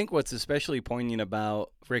 and I think what's especially poignant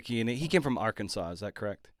about Ricky, and he came from Arkansas, is that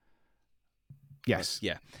correct? Yes.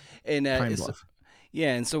 Yeah. And Pine Bluff.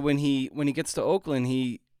 Yeah, and so when he gets to Oakland,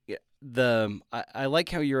 I like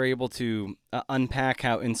how you're able to unpack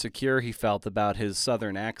how insecure he felt about his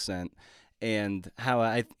Southern accent, and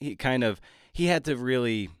how he had to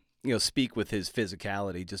really speak with his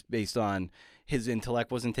physicality, just based on his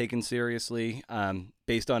intellect wasn't taken seriously,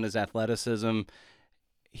 based on his athleticism.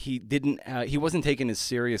 he wasn't taken as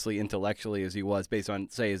seriously intellectually as he was based on,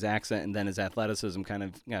 say, his accent, and then his athleticism kind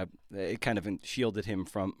of it kind of shielded him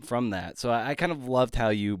from that. So I kind of loved how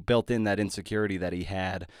you built in that insecurity that he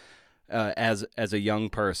had as a young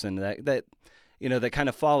person that that kind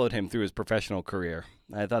of followed him through his professional career.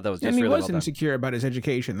 I thought that was just and he really was well done. insecure about his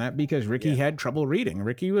education. That because Ricky had trouble reading.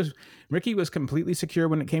 Ricky was completely secure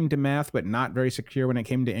when it came to math, but not very secure when it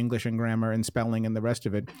came to English and grammar and spelling and the rest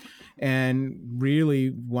of it. And really,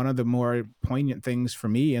 one of the more poignant things for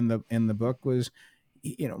me in the book was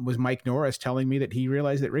Mike Norris telling me that he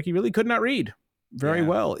realized that Ricky really could not read very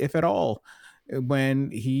well, if at all,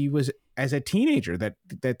 when he was as a teenager.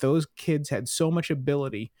 That those kids had so much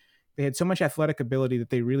ability. They had so much athletic ability that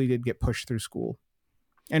they really did get pushed through school.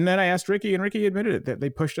 And then I asked Ricky, and Ricky admitted it, that they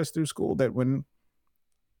pushed us through school, that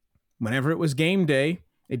whenever it was game day,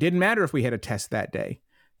 it didn't matter if we had a test that day.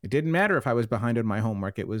 It didn't matter if I was behind on my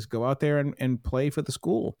homework. It was go out there and play for the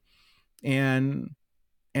school. And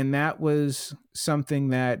that was something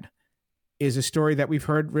that is a story that we've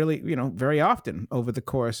heard really, very often over the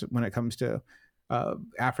course when it comes to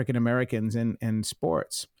African Americans and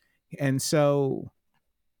sports. And so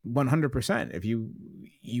 100%, if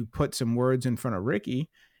you put some words in front of Ricky,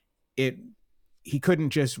 he couldn't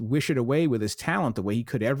just wish it away with his talent the way he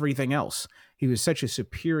could everything else. He was such a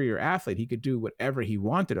superior athlete. He could do whatever he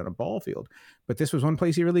wanted on a ball field, but this was one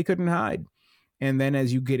place he really couldn't hide. And then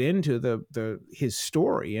as you get into his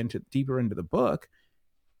story, deeper into the book,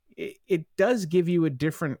 it does give you a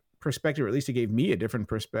different perspective, or at least it gave me a different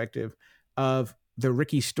perspective of the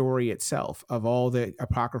Ricky story itself, of all the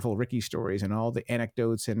apocryphal Ricky stories and all the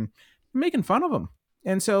anecdotes and making fun of him.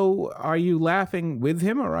 And so are you laughing with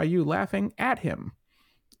him or are you laughing at him?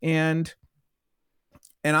 And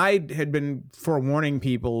I had been forewarning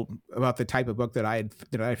people about the type of book that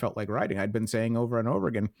I felt like writing. I'd been saying over and over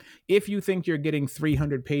again, if you think you're getting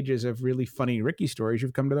 300 pages of really funny Ricky stories,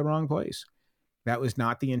 you've come to the wrong place. That was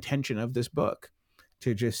not the intention of this book,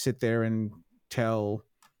 to just sit there and tell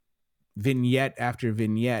vignette after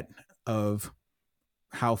vignette of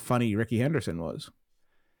how funny Ricky Henderson was.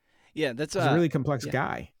 Yeah, that's a really complex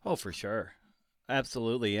guy. Oh, for sure,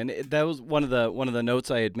 absolutely. And that was one of the notes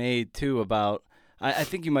I had made too about. I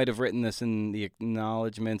think you might have written this in the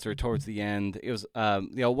acknowledgments or towards the end. It was,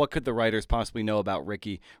 what could the writers possibly know about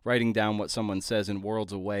Ricky? Writing down what someone says is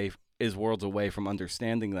worlds away from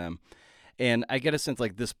understanding them. And I get a sense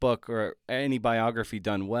like this book or any biography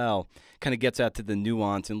done well kind of gets out to the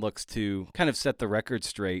nuance and looks to kind of set the record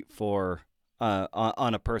straight for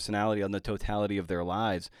on a personality, on the totality of their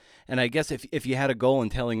lives. And I guess if you had a goal in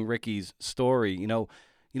telling Ricky's story,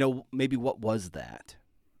 maybe what was that?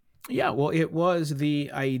 Yeah, well, it was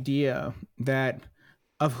the idea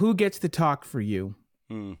of who gets to talk for you,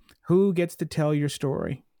 who gets to tell your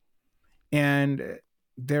story. And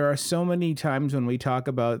there are so many times when we talk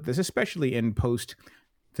about this, especially in post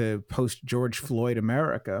George Floyd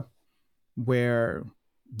America, where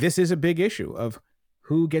this is a big issue of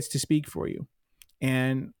who gets to speak for you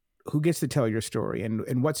and who gets to tell your story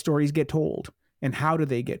and what stories get told and how do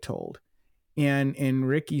they get told. And in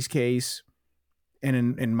Ricky's case,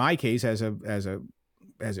 and in my case as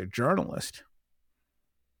a journalist,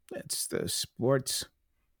 it's the sports.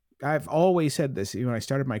 I've always said this, when I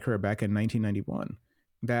started my career back in 1991,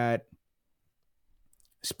 that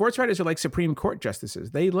sports writers are like Supreme Court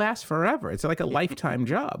justices. They last forever. It's like a lifetime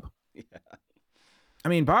job. Yeah. I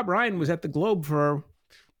mean, Bob Bryant was at the Globe for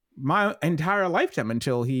my entire lifetime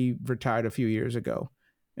until he retired a few years ago.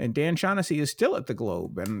 And Dan Shaughnessy is still at the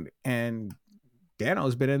Globe. And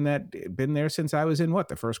Dano's been there since I was in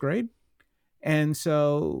the first grade. And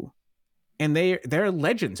so, and they're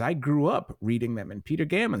legends. I grew up reading them. And Peter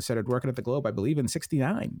Gammon started working at the Globe, I believe, in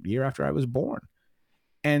 '69, the year after I was born.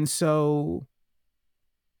 And so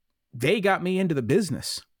they got me into the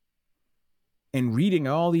business. And reading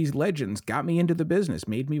all these legends got me into the business,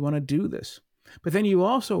 made me want to do this. But then you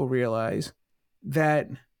also realize that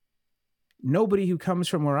nobody who comes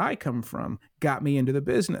from where I come from got me into the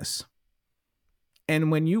business.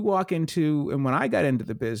 And when I got into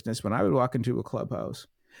the business, when I would walk into a clubhouse,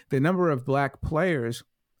 the number of black players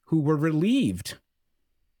who were relieved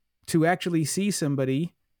to actually see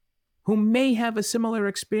somebody who may have a similar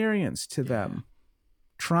experience to them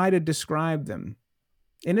try to describe them.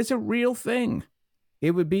 And it's a real thing.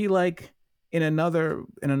 It would be like, in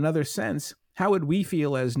another sense, how would we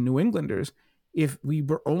feel as New Englanders if we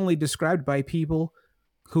were only described by people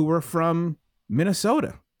who were from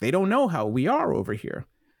Minnesota? They don't know how we are over here.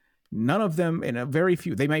 None of them, and a very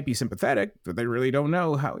few, they might be sympathetic, but they really don't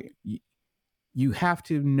know how. You have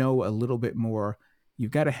to know a little bit more.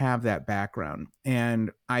 You've got to have that background. And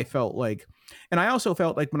I also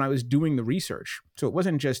felt like when I was doing the research, so it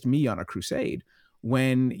wasn't just me on a crusade.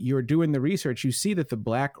 When you're doing the research, you see that the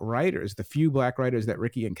few black writers that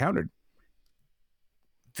Ricky encountered,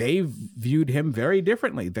 they viewed him very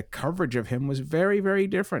differently. The coverage of him was very, very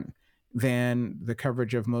different than the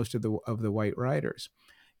coverage of most of the white writers.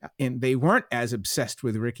 And they weren't as obsessed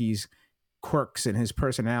with Ricky's quirks and his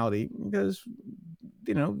personality because,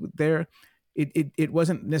 it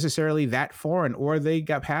wasn't necessarily that foreign, or they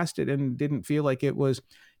got past it and didn't feel like it was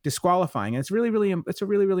disqualifying. And it's a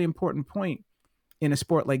really, really important point in a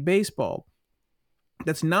sport like baseball.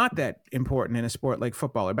 That's not that important in a sport like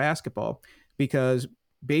football or basketball, because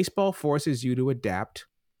baseball forces you to adapt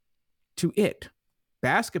to it.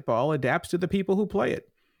 Basketball adapts to the people who play it.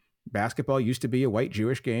 Basketball used to be a white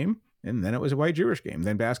Jewish game, and then it was a white Jewish game.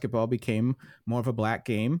 Then basketball became more of a black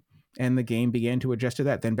game, and the game began to adjust to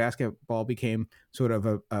that. Then basketball became sort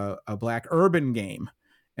of a black urban game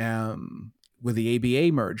with the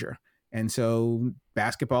ABA merger. And so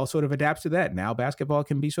basketball sort of adapts to that. Now basketball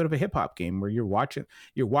can be sort of a hip hop game where you're watching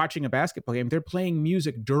a basketball game. They're playing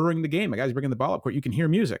music during the game. The guys bringing the ball up court, you can hear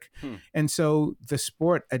music. And so the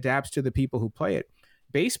sport adapts to the people who play it.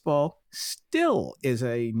 Baseball still is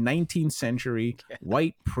a 19th century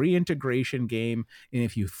white pre-integration game. And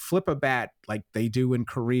if you flip a bat like they do in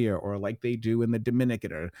Korea or like they do in the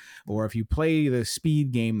Dominican, or if you play the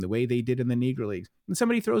speed game the way they did in the Negro Leagues, and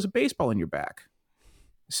somebody throws a baseball in your back.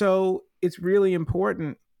 So it's really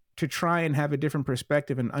important to try and have a different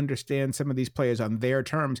perspective and understand some of these players on their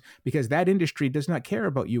terms, because that industry does not care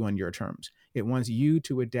about you on your terms. It wants you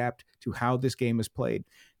to adapt to how this game is played.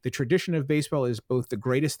 The tradition of baseball is both the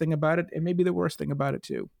greatest thing about it and maybe the worst thing about it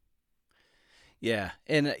too. Yeah,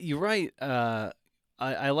 and you're right.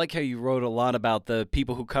 I like how you wrote a lot about the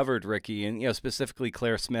people who covered Ricky, and specifically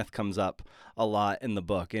Claire Smith comes up a lot in the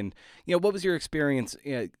book. And what was your experience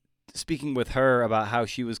speaking with her about how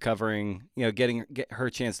she was covering, get her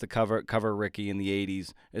chance to cover Ricky in the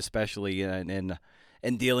 '80s, especially, and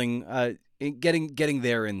dealing, getting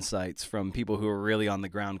their insights from people who were really on the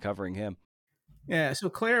ground covering him. Yeah, so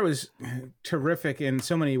Claire was terrific in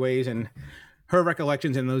so many ways, and her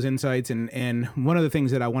recollections and those insights. And one of the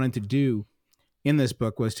things that I wanted to do in this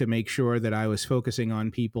book was to make sure that I was focusing on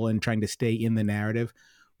people and trying to stay in the narrative,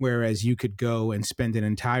 whereas you could go and spend an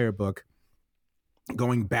entire book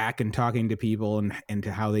going back and talking to people and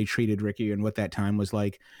to how they treated Ricky and what that time was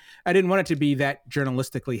like. I didn't want it to be that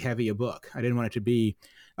journalistically heavy a book. I didn't want it to be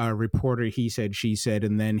a reporter, he said, she said,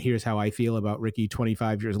 and then here's how I feel about Ricky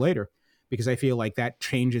 25 years later, because I feel like that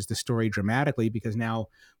changes the story dramatically, because now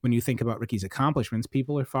when you think about Ricky's accomplishments,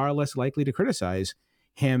 people are far less likely to criticize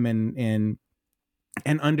him and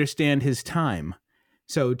understand his time.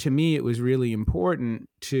 So to me, it was really important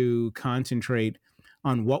to concentrate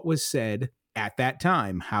on what was said at that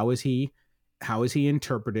time. How is he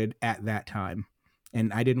interpreted at that time?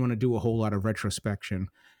 And I didn't want to do a whole lot of retrospection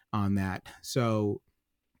on that. So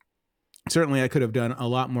certainly I could have done a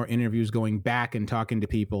lot more interviews going back and talking to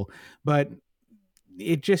people, but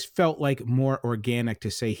it just felt like more organic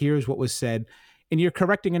to say, here's what was said. And you're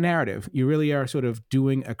correcting a narrative. You really are sort of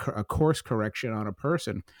doing a course correction on a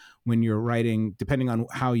person when you're writing, depending on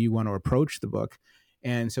how you want to approach the book.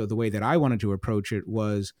 And so the way that I wanted to approach it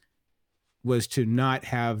was to not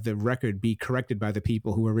have the record be corrected by the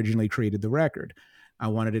people who originally created the record. I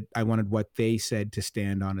wanted what they said to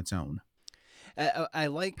stand on its own. I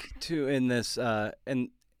like to, in this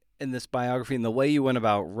biography and the way you went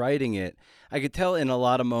about writing it, I could tell in a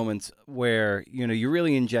lot of moments where you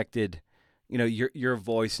really injected your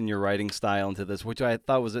voice and your writing style into this, which I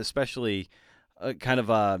thought was especially kind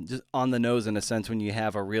of just on the nose in a sense when you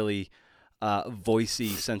have a really voicey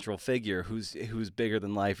central figure who's bigger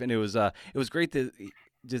than life. And it was great to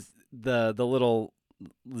just the little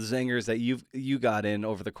zingers that you got in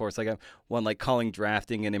over the course. Like one, like calling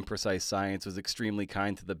drafting an imprecise science was extremely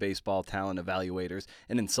kind to the baseball talent evaluators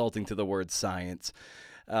and insulting to the word science.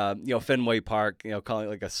 Fenway Park, calling it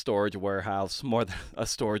like a storage warehouse, more than a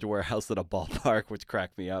storage warehouse than a ballpark, which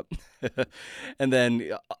cracked me up. And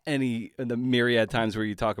then the myriad times where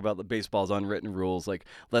you talk about the baseball's unwritten rules, like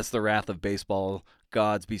lest the wrath of baseball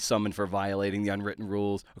gods be summoned for violating the unwritten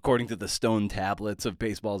rules, according to the stone tablets of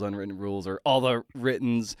baseball's unwritten rules, or all the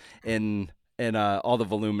writtens in all the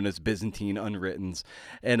voluminous Byzantine unwrittens.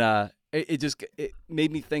 And it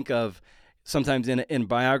made me think of, sometimes in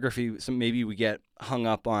biography, maybe we get hung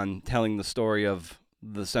up on telling the story of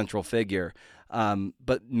the central figure.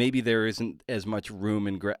 But maybe there isn't as much room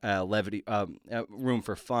and levity, room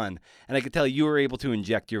for fun. And I could tell you were able to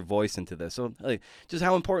inject your voice into this. So, like, just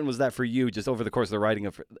how important was that for you, just over the course of the writing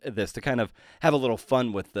of this, to kind of have a little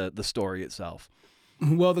fun with the story itself?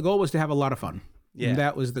 Well, the goal was to have a lot of fun. Yeah.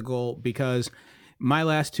 That was the goal, because my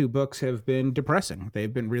last two books have been depressing.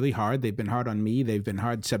 They've been really hard. They've been hard on me. They've been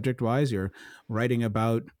hard subject-wise. You're writing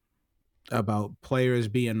about players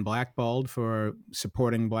being blackballed for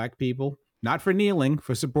supporting black people, not for kneeling,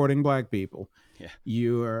 for supporting black people. Yeah.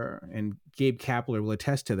 And Gabe Kapler will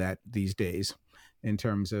attest to that these days, in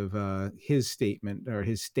terms of his statement or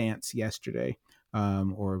his stance yesterday,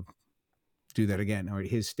 or do that again, or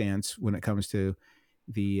his stance when it comes to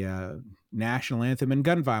the national anthem and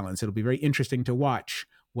gun violence. It'll be very interesting to watch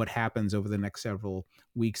what happens over the next several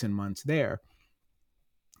weeks and months there.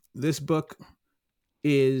 This book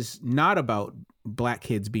is not about black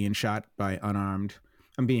kids being shot by unarmed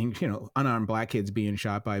black kids being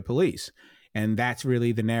shot by police. And that's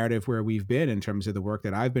really the narrative where we've been in terms of the work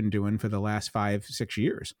that I've been doing for the last 5-6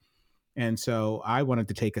 years. And so I wanted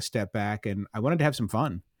to take a step back, and I wanted to have some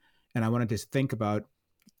fun, and I wanted to think about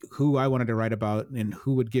who I wanted to write about and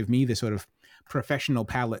who would give me the sort of professional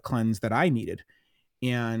palate cleanse that I needed,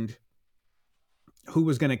 and who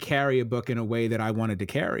was going to carry a book in a way that I wanted to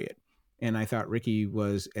carry it. And I thought Ricky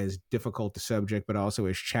was as difficult a subject, but also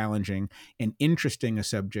as challenging and interesting a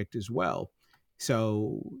subject as well.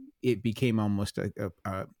 So it became almost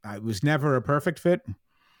I was never a perfect fit.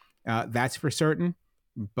 That's for certain.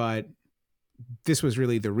 But this was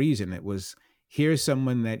really the reason. It was, here's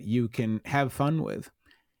someone that you can have fun with.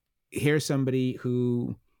 Here's somebody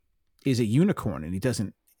who is a unicorn, and he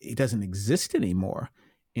doesn't exist anymore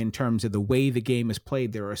in terms of the way the game is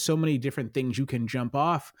played. There are so many different things you can jump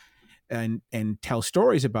off and tell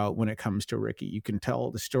stories about when it comes to Ricky. You can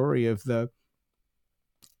tell the story of the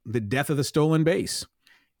death of the stolen base.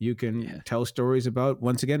 You can tell stories about,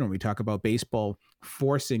 once again, when we talk about baseball,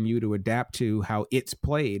 forcing you to adapt to how it's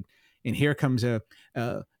played. And here comes a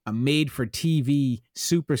made-for-TV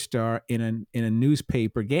superstar in a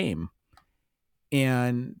newspaper game.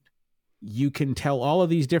 And you can tell all of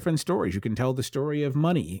these different stories. You can tell the story of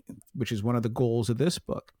money, which is one of the goals of this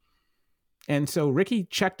book. And so Ricky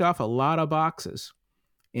checked off a lot of boxes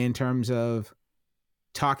in terms of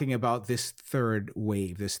talking about this third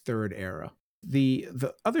wave, this third era. The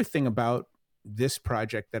other thing about this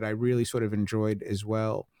project that I really sort of enjoyed as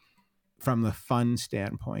well, from the fun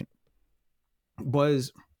standpoint,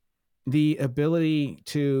 was the ability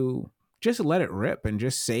to just let it rip and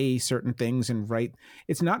just say certain things and write.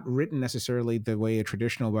 It's not written necessarily the way a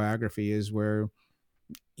traditional biography is, where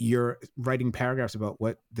you're writing paragraphs about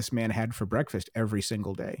what this man had for breakfast every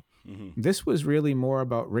single day. Mm-hmm. This was really more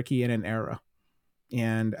about Ricky in an era,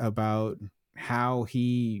 and about how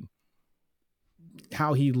he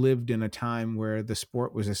lived in a time where the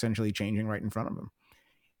sport was essentially changing right in front of him.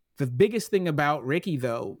 The biggest thing about Ricky,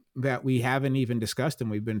 though, that we haven't even discussed,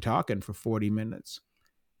 and we've been talking for 40 minutes,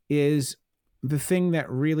 is the thing that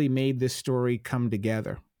really made this story come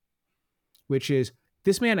together, which is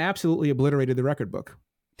this man absolutely obliterated the record book.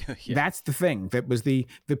 Yeah. That's the thing. That was the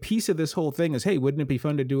piece of this whole thing is, hey, wouldn't it be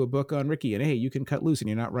fun to do a book on Ricky? And hey, you can cut loose, and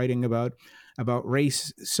you're not writing about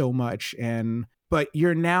race so much. But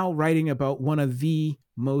you're now writing about one of the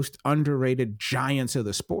most underrated giants of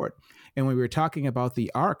the sport. And when we were talking about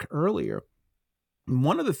the arc earlier,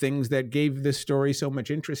 one of the things that gave this story so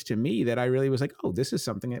much interest to me, that I really was like, oh, this is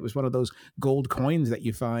something. It was one of those gold coins that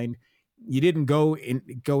you find. You didn't go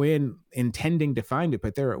in intending to find it,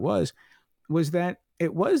 but there it was that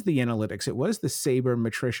it was the analytics. It was the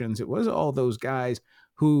sabermetricians. It was all those guys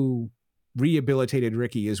who rehabilitated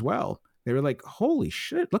Ricky as well. They were like, holy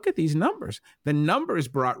shit, look at these numbers. The numbers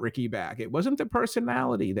brought Ricky back. It wasn't the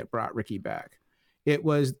personality that brought Ricky back. It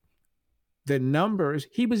was the numbers.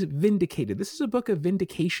 He was vindicated. This is a book of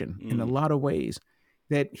vindication in a lot of ways,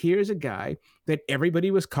 that here's a guy that everybody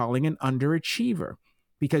was calling an underachiever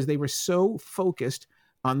because they were so focused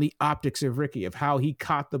on the optics of Ricky, of how he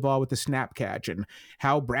caught the ball with the snap catch, and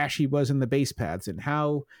how brash he was in the base paths, and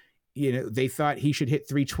how, they thought he should hit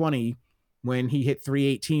 320 when he hit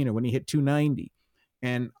 318 or when he hit 290,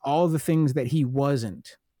 and all the things that he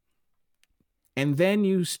wasn't. And then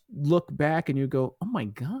you look back and you go, oh my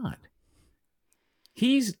God,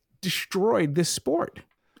 he's destroyed this sport.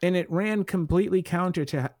 And it ran completely counter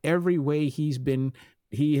to every way he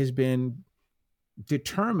has been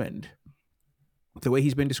determined, the way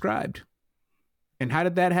he's been described. And how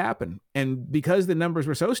did that happen? And because the numbers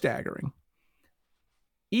were so staggering,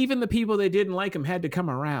 even the people that didn't like him had to come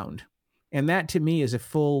around. And that, to me, is a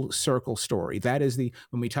full circle story. That is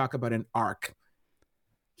when we talk about an arc,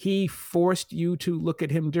 He forced you to look at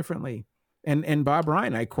him differently. And Bob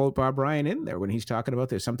Ryan, I quote Bob Ryan in there when he's talking about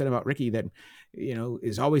there's something about Ricky that,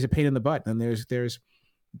 is always a pain in the butt. And there's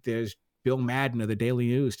Bill Madden of the Daily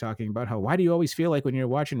News talking about how, why do you always feel like when you're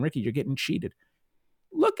watching Ricky, you're getting cheated?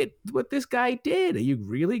 Look at what this guy did. Are you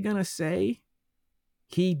really going to say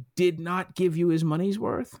he did not give you his money's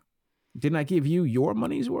worth? Did not give you your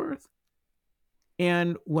money's worth?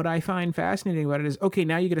 And what I find fascinating about it is, okay,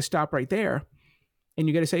 now you got to stop right there and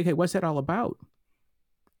you got to say, okay, what's that all about?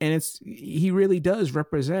 And he really does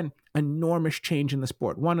represent enormous change in the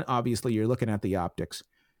sport. One, obviously, you're looking at the optics.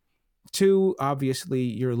 Two, obviously,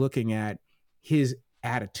 you're looking at his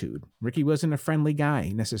attitude. Ricky wasn't a friendly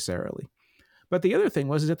guy necessarily. But the other thing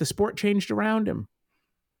was that the sport changed around him.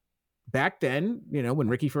 Back then, when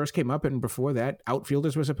Ricky first came up and before that,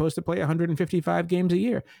 outfielders were supposed to play 155 games a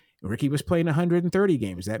year. Ricky was playing 130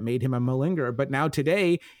 games. That made him a malingerer. But now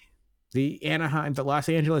today, the Los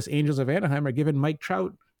Angeles Angels of Anaheim are giving Mike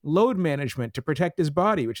Trout load management to protect his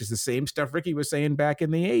body, which is the same stuff Ricky was saying back in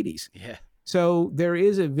the 80s. Yeah. So there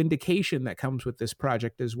is a vindication that comes with this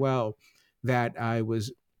project as well that I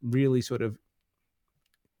was really sort of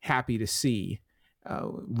happy to see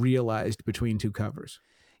realized between two covers.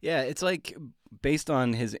 Yeah, it's like based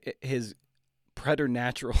on his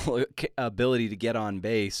preternatural ability to get on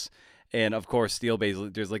base, and of course steal base.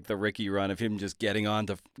 There's like the Ricky run of him just getting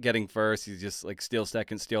first. He's just like steal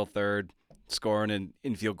second, steal third, scoring an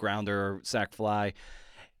infield grounder or sac fly.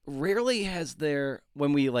 Rarely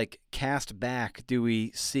when we like cast back, do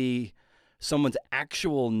we see someone's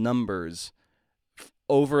actual numbers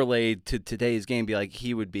overlaid to today's game. Be like,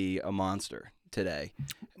 he would be a monster today.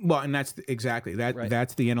 Well, and that's exactly that. Right.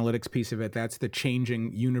 That's the analytics piece of it. That's the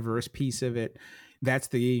changing universe piece of it. That's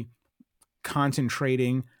the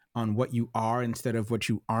concentrating on what you are instead of what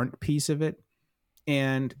you aren't piece of it.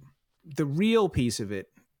 And the real piece of it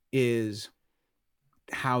is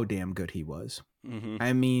how damn good he was. Mm-hmm.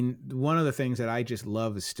 I mean, one of the things that I just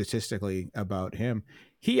love statistically about him,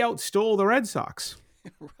 he outstole the Red Sox.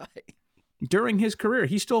 Right. During his career,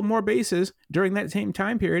 he stole more bases during that same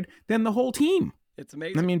time period than the whole team. It's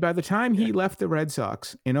amazing. I mean, by the time he left the Red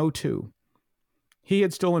Sox in 2002, he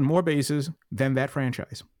had stolen more bases than that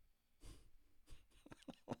franchise.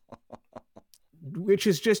 Which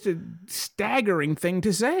is just a staggering thing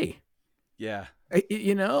to say. Yeah.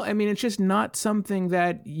 I mean, it's just not something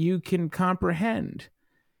that you can comprehend.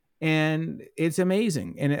 And it's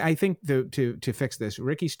amazing. And I think to fix this,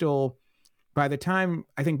 Ricky stole, by the time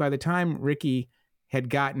Ricky had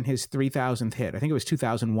gotten his 3,000th hit, I think it was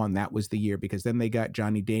 2001, that was the year, because then they got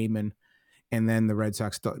Johnny Damon, and then the Red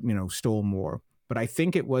Sox, stole more. But I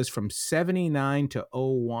think it was from 79 to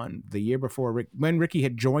 01, the year before, when Ricky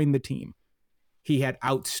had joined the team, he had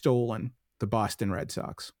outstolen the Boston Red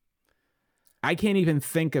Sox. I can't even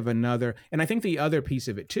think of another. And I think the other piece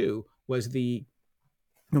of it too was when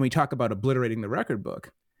we talk about obliterating the record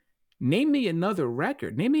book, name me another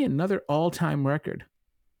record, name me another all-time record,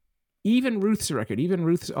 even Ruth's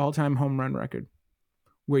all-time home run record,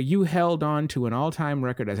 where you held on to an all-time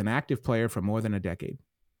record as an active player for more than a decade.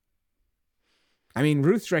 I mean,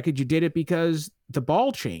 Ruth's record, you did it because the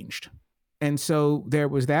ball changed. And so there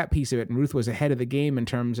was that piece of it. And Ruth was ahead of the game in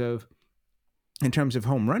terms of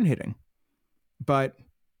home run hitting. But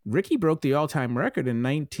Ricky broke the all-time record in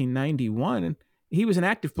 1991, and he was an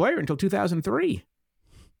active player until 2003.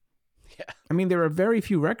 Yeah. I mean, there are very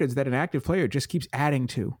few records that an active player just keeps adding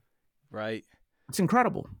to. Right. It's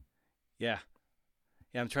incredible. Yeah.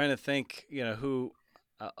 Yeah, I'm trying to think, who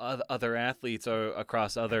other athletes or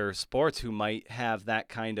across other sports who might have that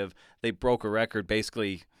kind of, they broke a record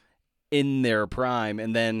basically in their prime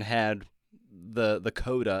and then had the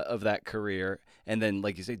coda of that career, and then,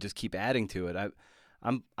 like you say, just keep adding to it.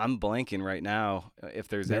 I'm blanking right now. If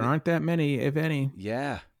there aren't that many, if any.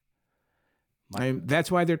 Yeah.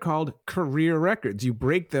 That's why they're called career records. You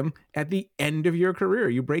break them at the end of your career.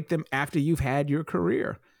 You break them after you've had your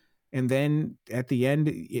career. And then at the end,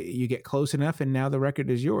 you get close enough, and now the record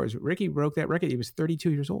is yours. Ricky broke that record. He was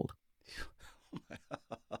 32 years old.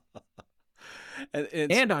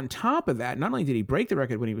 And on top of that, not only did he break the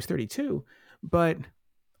record when he was 32, but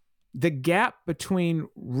the gap between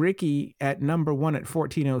Ricky at number one at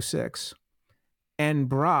 1406 and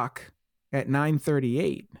Brock at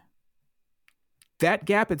 938, that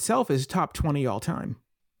gap itself is top 20 all time.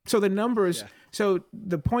 So the numbers, So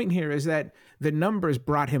the point here is that the numbers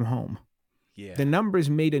brought him home. Yeah. The numbers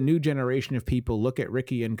made a new generation of people look at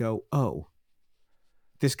Ricky and go, oh,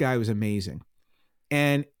 this guy was amazing.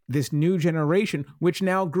 And this new generation, which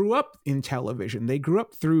now grew up in television. They grew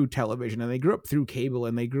up through television, and they grew up through cable,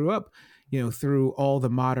 and they grew up, through all the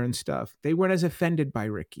modern stuff. They weren't as offended by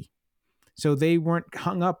Ricky. So they weren't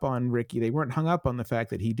hung up on Ricky. They weren't hung up on the fact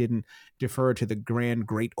that he didn't defer to the grand,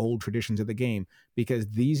 great old traditions of the game, because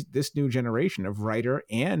this new generation of writer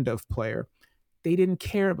and of player, they didn't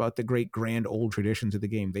care about the great, grand, old traditions of the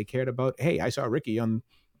game. They cared about, hey, I saw Ricky when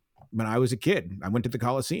I was a kid. I went to the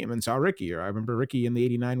Coliseum and saw Ricky, or I remember Ricky in the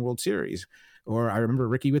 '89 World Series, or I remember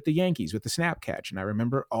Ricky with the Yankees with the snap catch, and I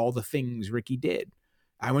remember all the things Ricky did.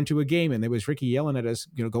 I went to a game and there was Ricky yelling at us,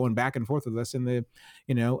 going back and forth with us in the,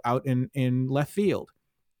 out in left field.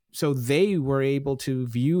 So they were able to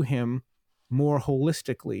view him more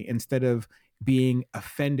holistically instead of being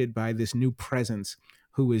offended by this new presence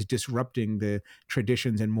who is disrupting the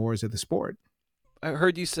traditions and mores of the sport. I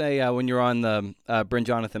heard you say when you were on the Bryn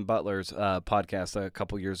Jonathan Butler's podcast a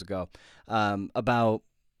couple years ago about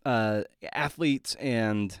athletes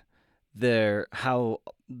and how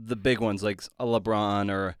the big ones like a LeBron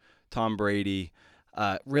or Tom Brady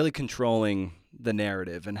really controlling the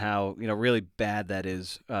narrative, and how really bad that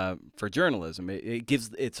is for journalism.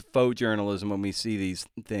 It's faux journalism when we see these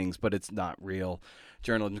things, but it's not real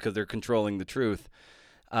journalism because they're controlling the truth.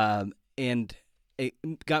 And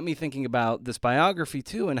it got me thinking about this biography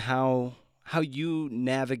too, and how you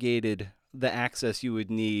navigated the access you would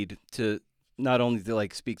need to not only to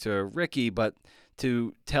speak to Ricky, but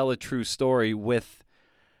to tell a true story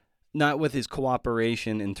not with his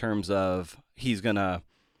cooperation in terms of he's gonna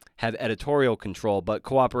have editorial control, but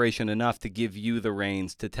cooperation enough to give you the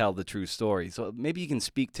reins to tell the true story. So maybe you can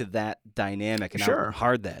speak to that dynamic and Sure. how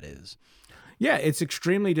hard that is. Yeah, it's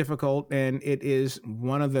extremely difficult, and it is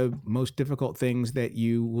one of the most difficult things that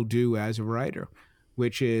you will do as a writer,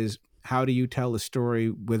 which is how do you tell a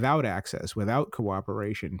story without access, without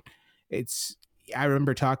cooperation? I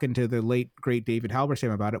remember talking to the late, great David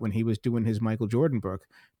Halberstam about it when he was doing his Michael Jordan book,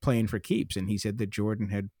 Playing for Keeps, and he said that Jordan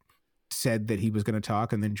had said that he was going to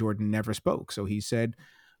talk, and then Jordan never spoke. So he said,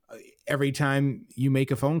 every time you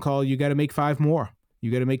make a phone call, you got to make 5 more.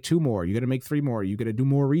 You got to make 2 more. You got to make 3 more. You got to do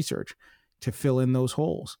more research to fill in those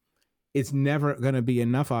holes. It's never going to be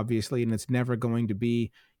enough, obviously, and it's never going to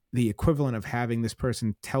be the equivalent of having this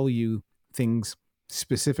person tell you things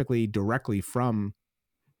specifically directly from,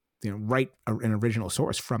 write an original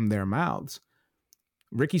source from their mouths.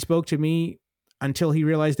 Ricky spoke to me until he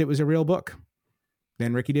realized it was a real book.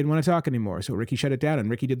 Then Ricky didn't want to talk anymore, so Ricky shut it down, and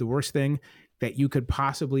Ricky did the worst thing that you could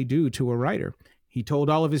possibly do to a writer. He told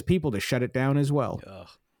all of his people to shut it down as well. Ugh.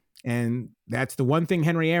 And that's the one thing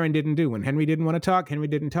Henry Aaron didn't do. When Henry didn't want to talk, Henry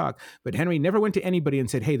didn't talk. But Henry never went to anybody and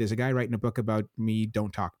said, hey, there's a guy writing a book about me,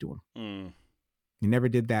 don't talk to him. He never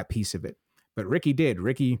did that piece of it. But Ricky did.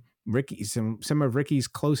 Ricky, some of Ricky's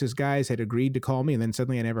closest guys had agreed to call me, and then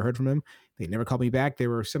suddenly I never heard from him. They never called me back.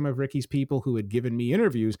 There were some of Ricky's people who had given me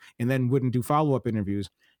interviews and then wouldn't do follow-up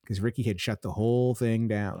interviews because Ricky had shut the whole thing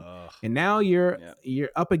down. And now you're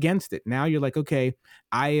up against it. Now you're like, okay,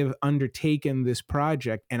 I have undertaken this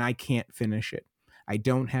project and I can't finish it. I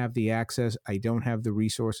don't have the access. I don't have the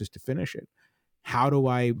resources to finish it. How do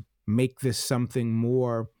I make this something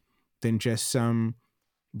more than just some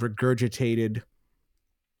regurgitated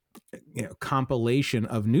compilation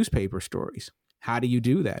of newspaper stories? How do you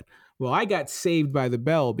do that? Well, I got saved by the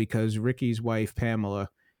bell because Ricky's wife, Pamela,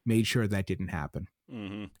 made sure that didn't happen.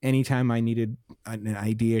 Mm-hmm. Anytime I needed an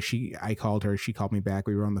idea, I called her. She called me back.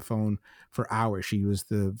 We were on the phone for hours. She was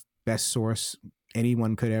the best source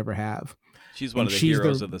anyone could ever have. She's one of the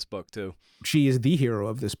heroes of this book, too. She is the hero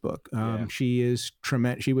of this book. She is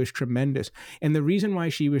tremendous. She was tremendous. And the reason why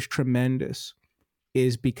she was tremendous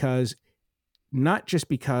is because not just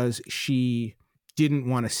because she didn't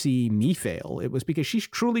want to see me fail. It was because she's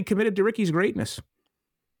truly committed to Ricky's greatness.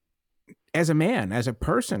 As a man, as a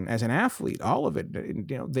person, as an athlete, all of it.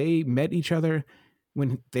 They met each other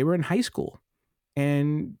when they were in high school.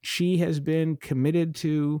 And she has been committed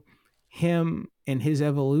to him and his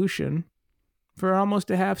evolution for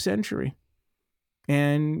almost a half century.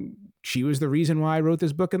 And she was the reason why I wrote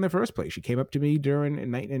this book in the first place. She came up to me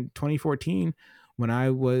in 2014 when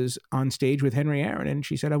I was on stage with Henry Aaron, and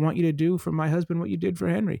she said, I want you to do for my husband what you did for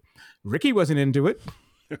Henry. Ricky wasn't into it.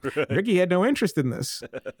 Right. Ricky had no interest in this.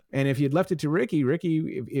 And if you'd left it to Ricky,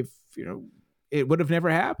 if it would have never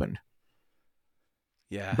happened.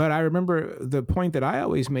 Yeah. But I remember the point that I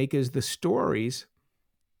always make is the stories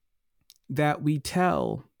that we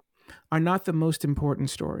tell are not the most important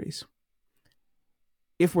stories.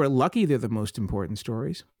 If we're lucky, they're the most important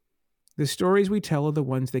stories. The stories we tell are the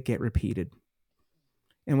ones that get repeated.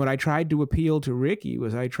 And what I tried to appeal to Ricky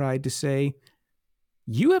was I tried to say,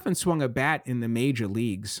 You haven't swung a bat in the major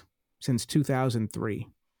leagues since 2003.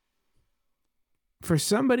 For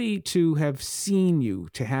somebody to have seen you,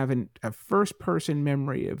 to have a first-person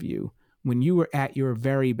memory of you when you were at your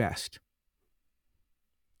very best,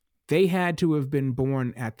 they had to have been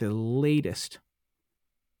born at the latest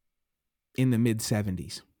in the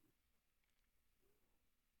mid-70s.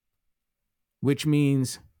 Which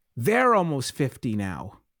means they're almost 50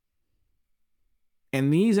 now.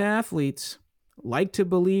 And these athletes like to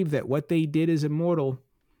believe that what they did is immortal.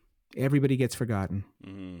 Everybody gets forgotten.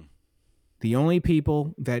 Mm-hmm. The only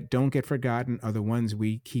people that don't get forgotten are the ones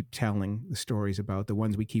we keep telling the stories about, the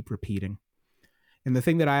ones we keep repeating. And the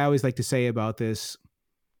thing that I always like to say about this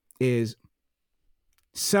is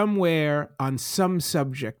somewhere on some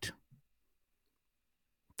subject,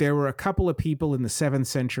 there were a couple of people in the 7th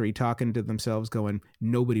century talking to themselves going,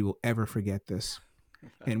 nobody will ever forget this.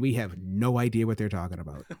 And we have no idea what they're talking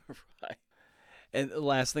about. Right. And the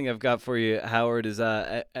last thing I've got for you, Howard, is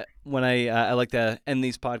when I like to end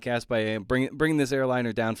these podcasts by bringing this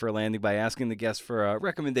airliner down for a landing by asking the guests for a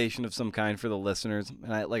recommendation of some kind for the listeners.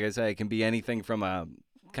 And like I say, it can be anything from a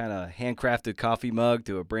kind of handcrafted coffee mug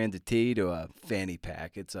to a branded tea to a fanny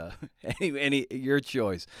pack. It's any your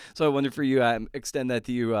choice. So I wonder for you, extend that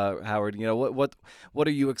to you, Howard. You know, what are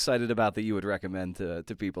you excited about that you would recommend to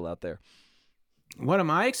people out there? What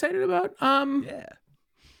am I excited about? Yeah.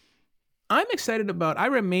 I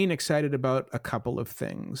remain excited about a couple of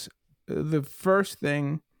things. The first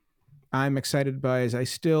thing I'm excited by is I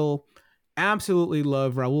still absolutely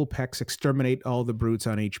love Raoul Peck's Exterminate All the Brutes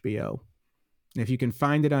on HBO. If you can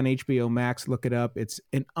find it on HBO Max, look it up. It's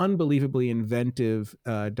an unbelievably inventive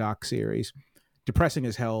doc series. Depressing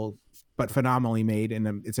as hell, but phenomenally made,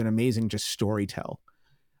 and it's an amazing just storytell.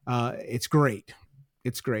 It's great.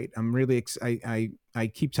 It's great. I'm really I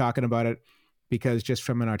keep talking about it because just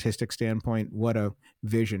from an artistic standpoint, what a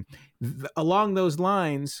vision. Along those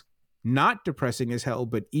lines, not depressing as hell,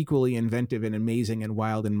 but equally inventive and amazing and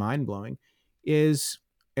wild and mind-blowing, is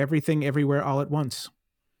Everything Everywhere All at Once.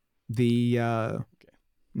 The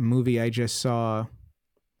movie I just saw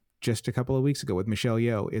just a couple of weeks ago with Michelle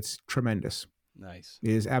Yeoh. It's tremendous. Nice.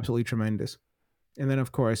 It is absolutely tremendous. And then,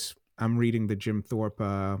 of course, I'm reading the Jim Thorpe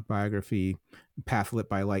biography, Path Lit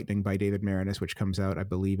by Lightning by David Marinus, which comes out, I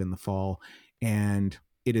believe, in the fall. And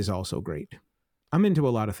it is also great. I'm into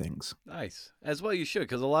a lot of things. Nice. As well you should,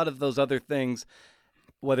 because a lot of those other things,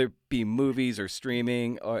 whether it be movies or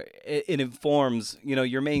streaming, or it informs,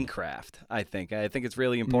 your main craft, I think. I think it's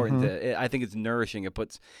really important. I think it's nourishing.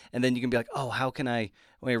 And then you can be like, oh, when I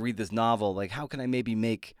read this novel, like, how can I maybe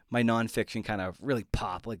make my nonfiction kind of really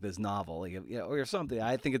pop like this novel, or something.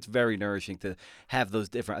 I think it's very nourishing to have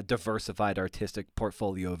those a diversified artistic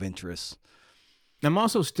portfolio of interests. I'm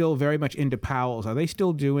also still very much into Powell's. Are they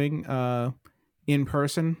still doing in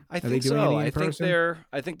person? I think so. I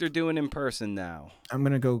think they're doing in person now. I'm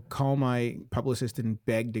gonna go call my publicist and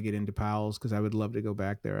beg to get into Powell's because I would love to go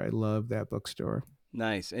back there. I love that bookstore.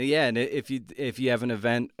 Nice. Yeah, and if you have an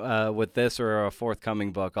event with this or a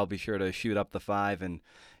forthcoming book, I'll be sure to shoot up the 5 and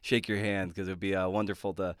shake your hand because it'd be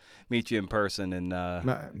wonderful to meet you in person. And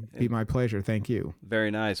be my pleasure. Thank you. Very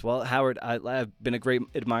nice. Well, Howard, I've been a great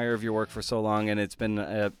admirer of your work for so long, and it's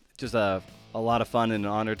been just a lot of fun and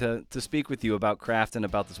an honor to speak with you about craft and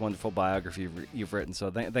about this wonderful biography you've written. So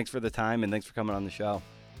thanks for the time, and thanks for coming on the show.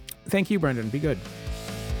 Thank you, Brendan. Be good.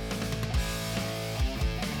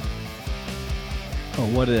 Oh,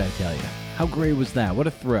 what did I tell you? How great was that? What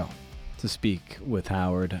a thrill to speak with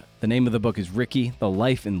Howard. The name of the book is Ricky, The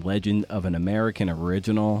Life and Legend of an American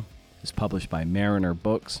Original. It's published by Mariner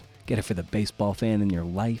Books. Get it for the baseball fan in your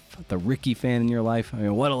life, the Ricky fan in your life. I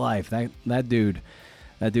mean, what a life. That dude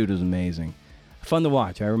was amazing. Fun to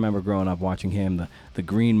watch. I remember growing up watching him, the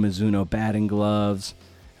green Mizuno batting gloves,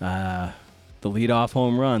 the leadoff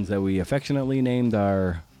home runs that we affectionately named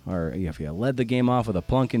our if you led the game off with a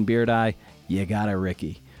plunk and beard eye, you got a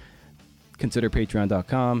Ricky. Consider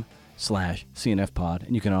patreon.com/CNFpod,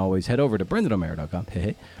 and you can always head over to brendanomeara.com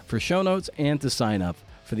for show notes and to sign up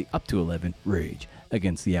for the Up to 11 Rage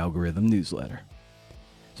Against the Algorithm newsletter.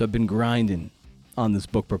 So I've been grinding on this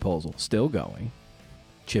book proposal, still going,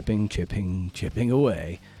 chipping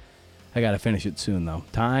away. I gotta finish it soon, though.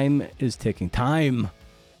 Time is ticking. Time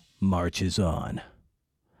marches on.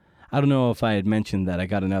 I don't know if I had mentioned that I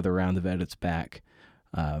got another round of edits back.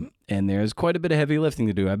 And there's quite a bit of heavy lifting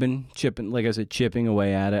to do. I've been chipping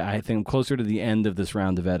away at it. I think I'm closer to the end of this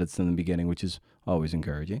round of edits than the beginning, which is always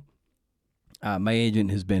encouraging. My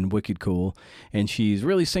agent has been wicked cool, and she's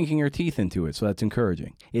really sinking her teeth into it, so that's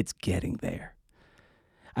encouraging. It's getting there.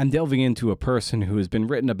 I'm delving into a person who has been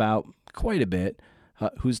written about quite a bit,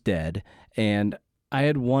 who's dead, and I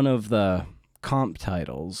had one of the comp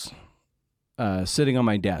titles sitting on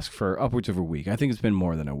my desk for upwards of a week. I think it's been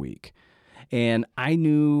more than a week. And I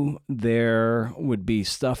knew there would be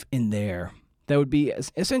stuff in there that would be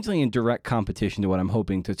essentially in direct competition to what I'm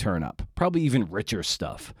hoping to turn up. Probably even richer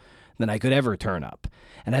stuff than I could ever turn up.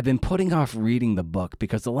 And I've been putting off reading the book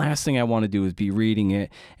because the last thing I want to do is be reading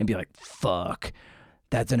it and be like, fuck,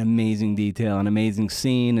 that's an amazing detail, an amazing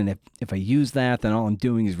scene. And if I use that, then all I'm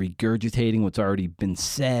doing is regurgitating what's already been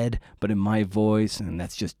said, but in my voice, and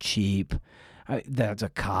that's just cheap. That's a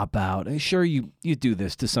cop-out. Sure, you do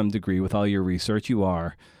this to some degree with all your research. You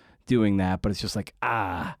are doing that, but it's just like,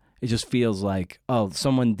 it just feels like, oh,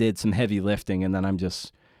 someone did some heavy lifting, and then I'm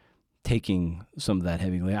just taking some of that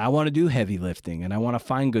heavy lifting. I want to do heavy lifting, and I want to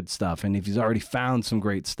find good stuff. And if he's already found some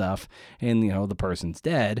great stuff, and the person's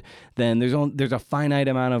dead, then there's a finite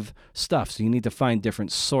amount of stuff. So you need to find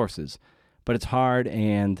different sources. But it's hard,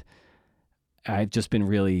 and I've just been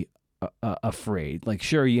really afraid. Like,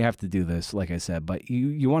 sure, you have to do this, like I said, but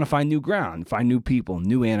you want to find new ground, find new people,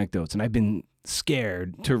 new anecdotes. And I've been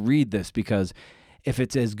scared to read this because if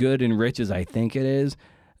it's as good and rich as I think it is,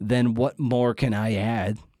 then what more can I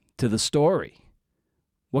add to the story?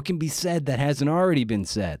 What can be said that hasn't already been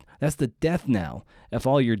said? That's the death knell if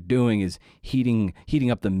all you're doing is heating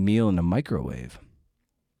up the meal in a microwave.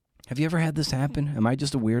 Have you ever had this happen? Am I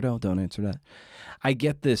just a weirdo? Don't answer that. I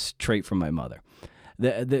get this trait from my mother.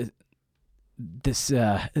 If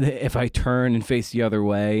I turn and face the other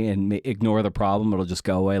way and ignore the problem, it'll just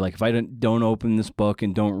go away. Like if I don't open this book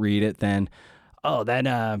and don't read it, then all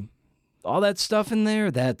that stuff in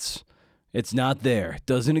there, it's not there. It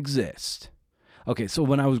doesn't exist. Okay, so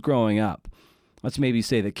when I was growing up, let's maybe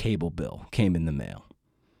say the cable bill came in the mail.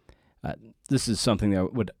 This is something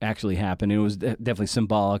that would actually happen. It was definitely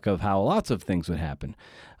symbolic of how lots of things would happen.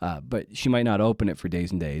 But she might not open it for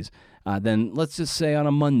days and days. Then let's just say on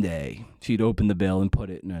a Monday, she'd open the bill and put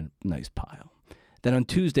it in a nice pile. Then on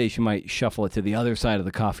Tuesday, she might shuffle it to the other side of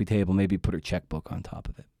the coffee table, maybe put her checkbook on top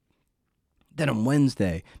of it. Then on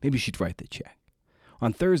Wednesday, maybe she'd write the check.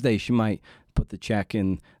 On Thursday, she might put the check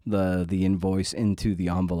and the invoice into the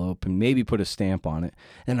envelope and maybe put a stamp on it.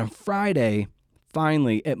 And on Friday,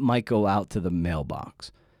 finally, it might go out to the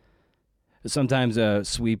mailbox. Sometimes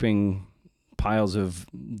sweeping piles of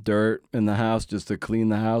dirt in the house just to clean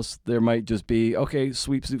the house, there might just be, okay,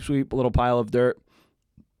 sweep, a little pile of dirt,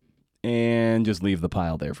 and just leave the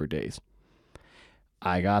pile there for days.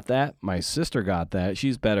 I got that. My sister got that.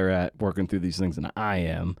 She's better at working through these things than I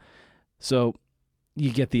am. So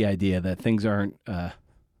you get the idea that things don't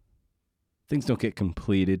get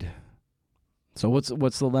completed. So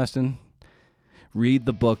what's the lesson? Read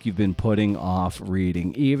the book you've been putting off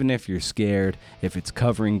reading, even if you're scared, if it's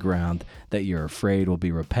covering ground that you're afraid will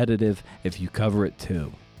be repetitive, if you cover it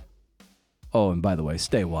too. Oh, and by the way,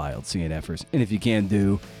 stay wild, CNFers. And if you can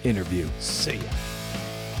do, interview. See ya.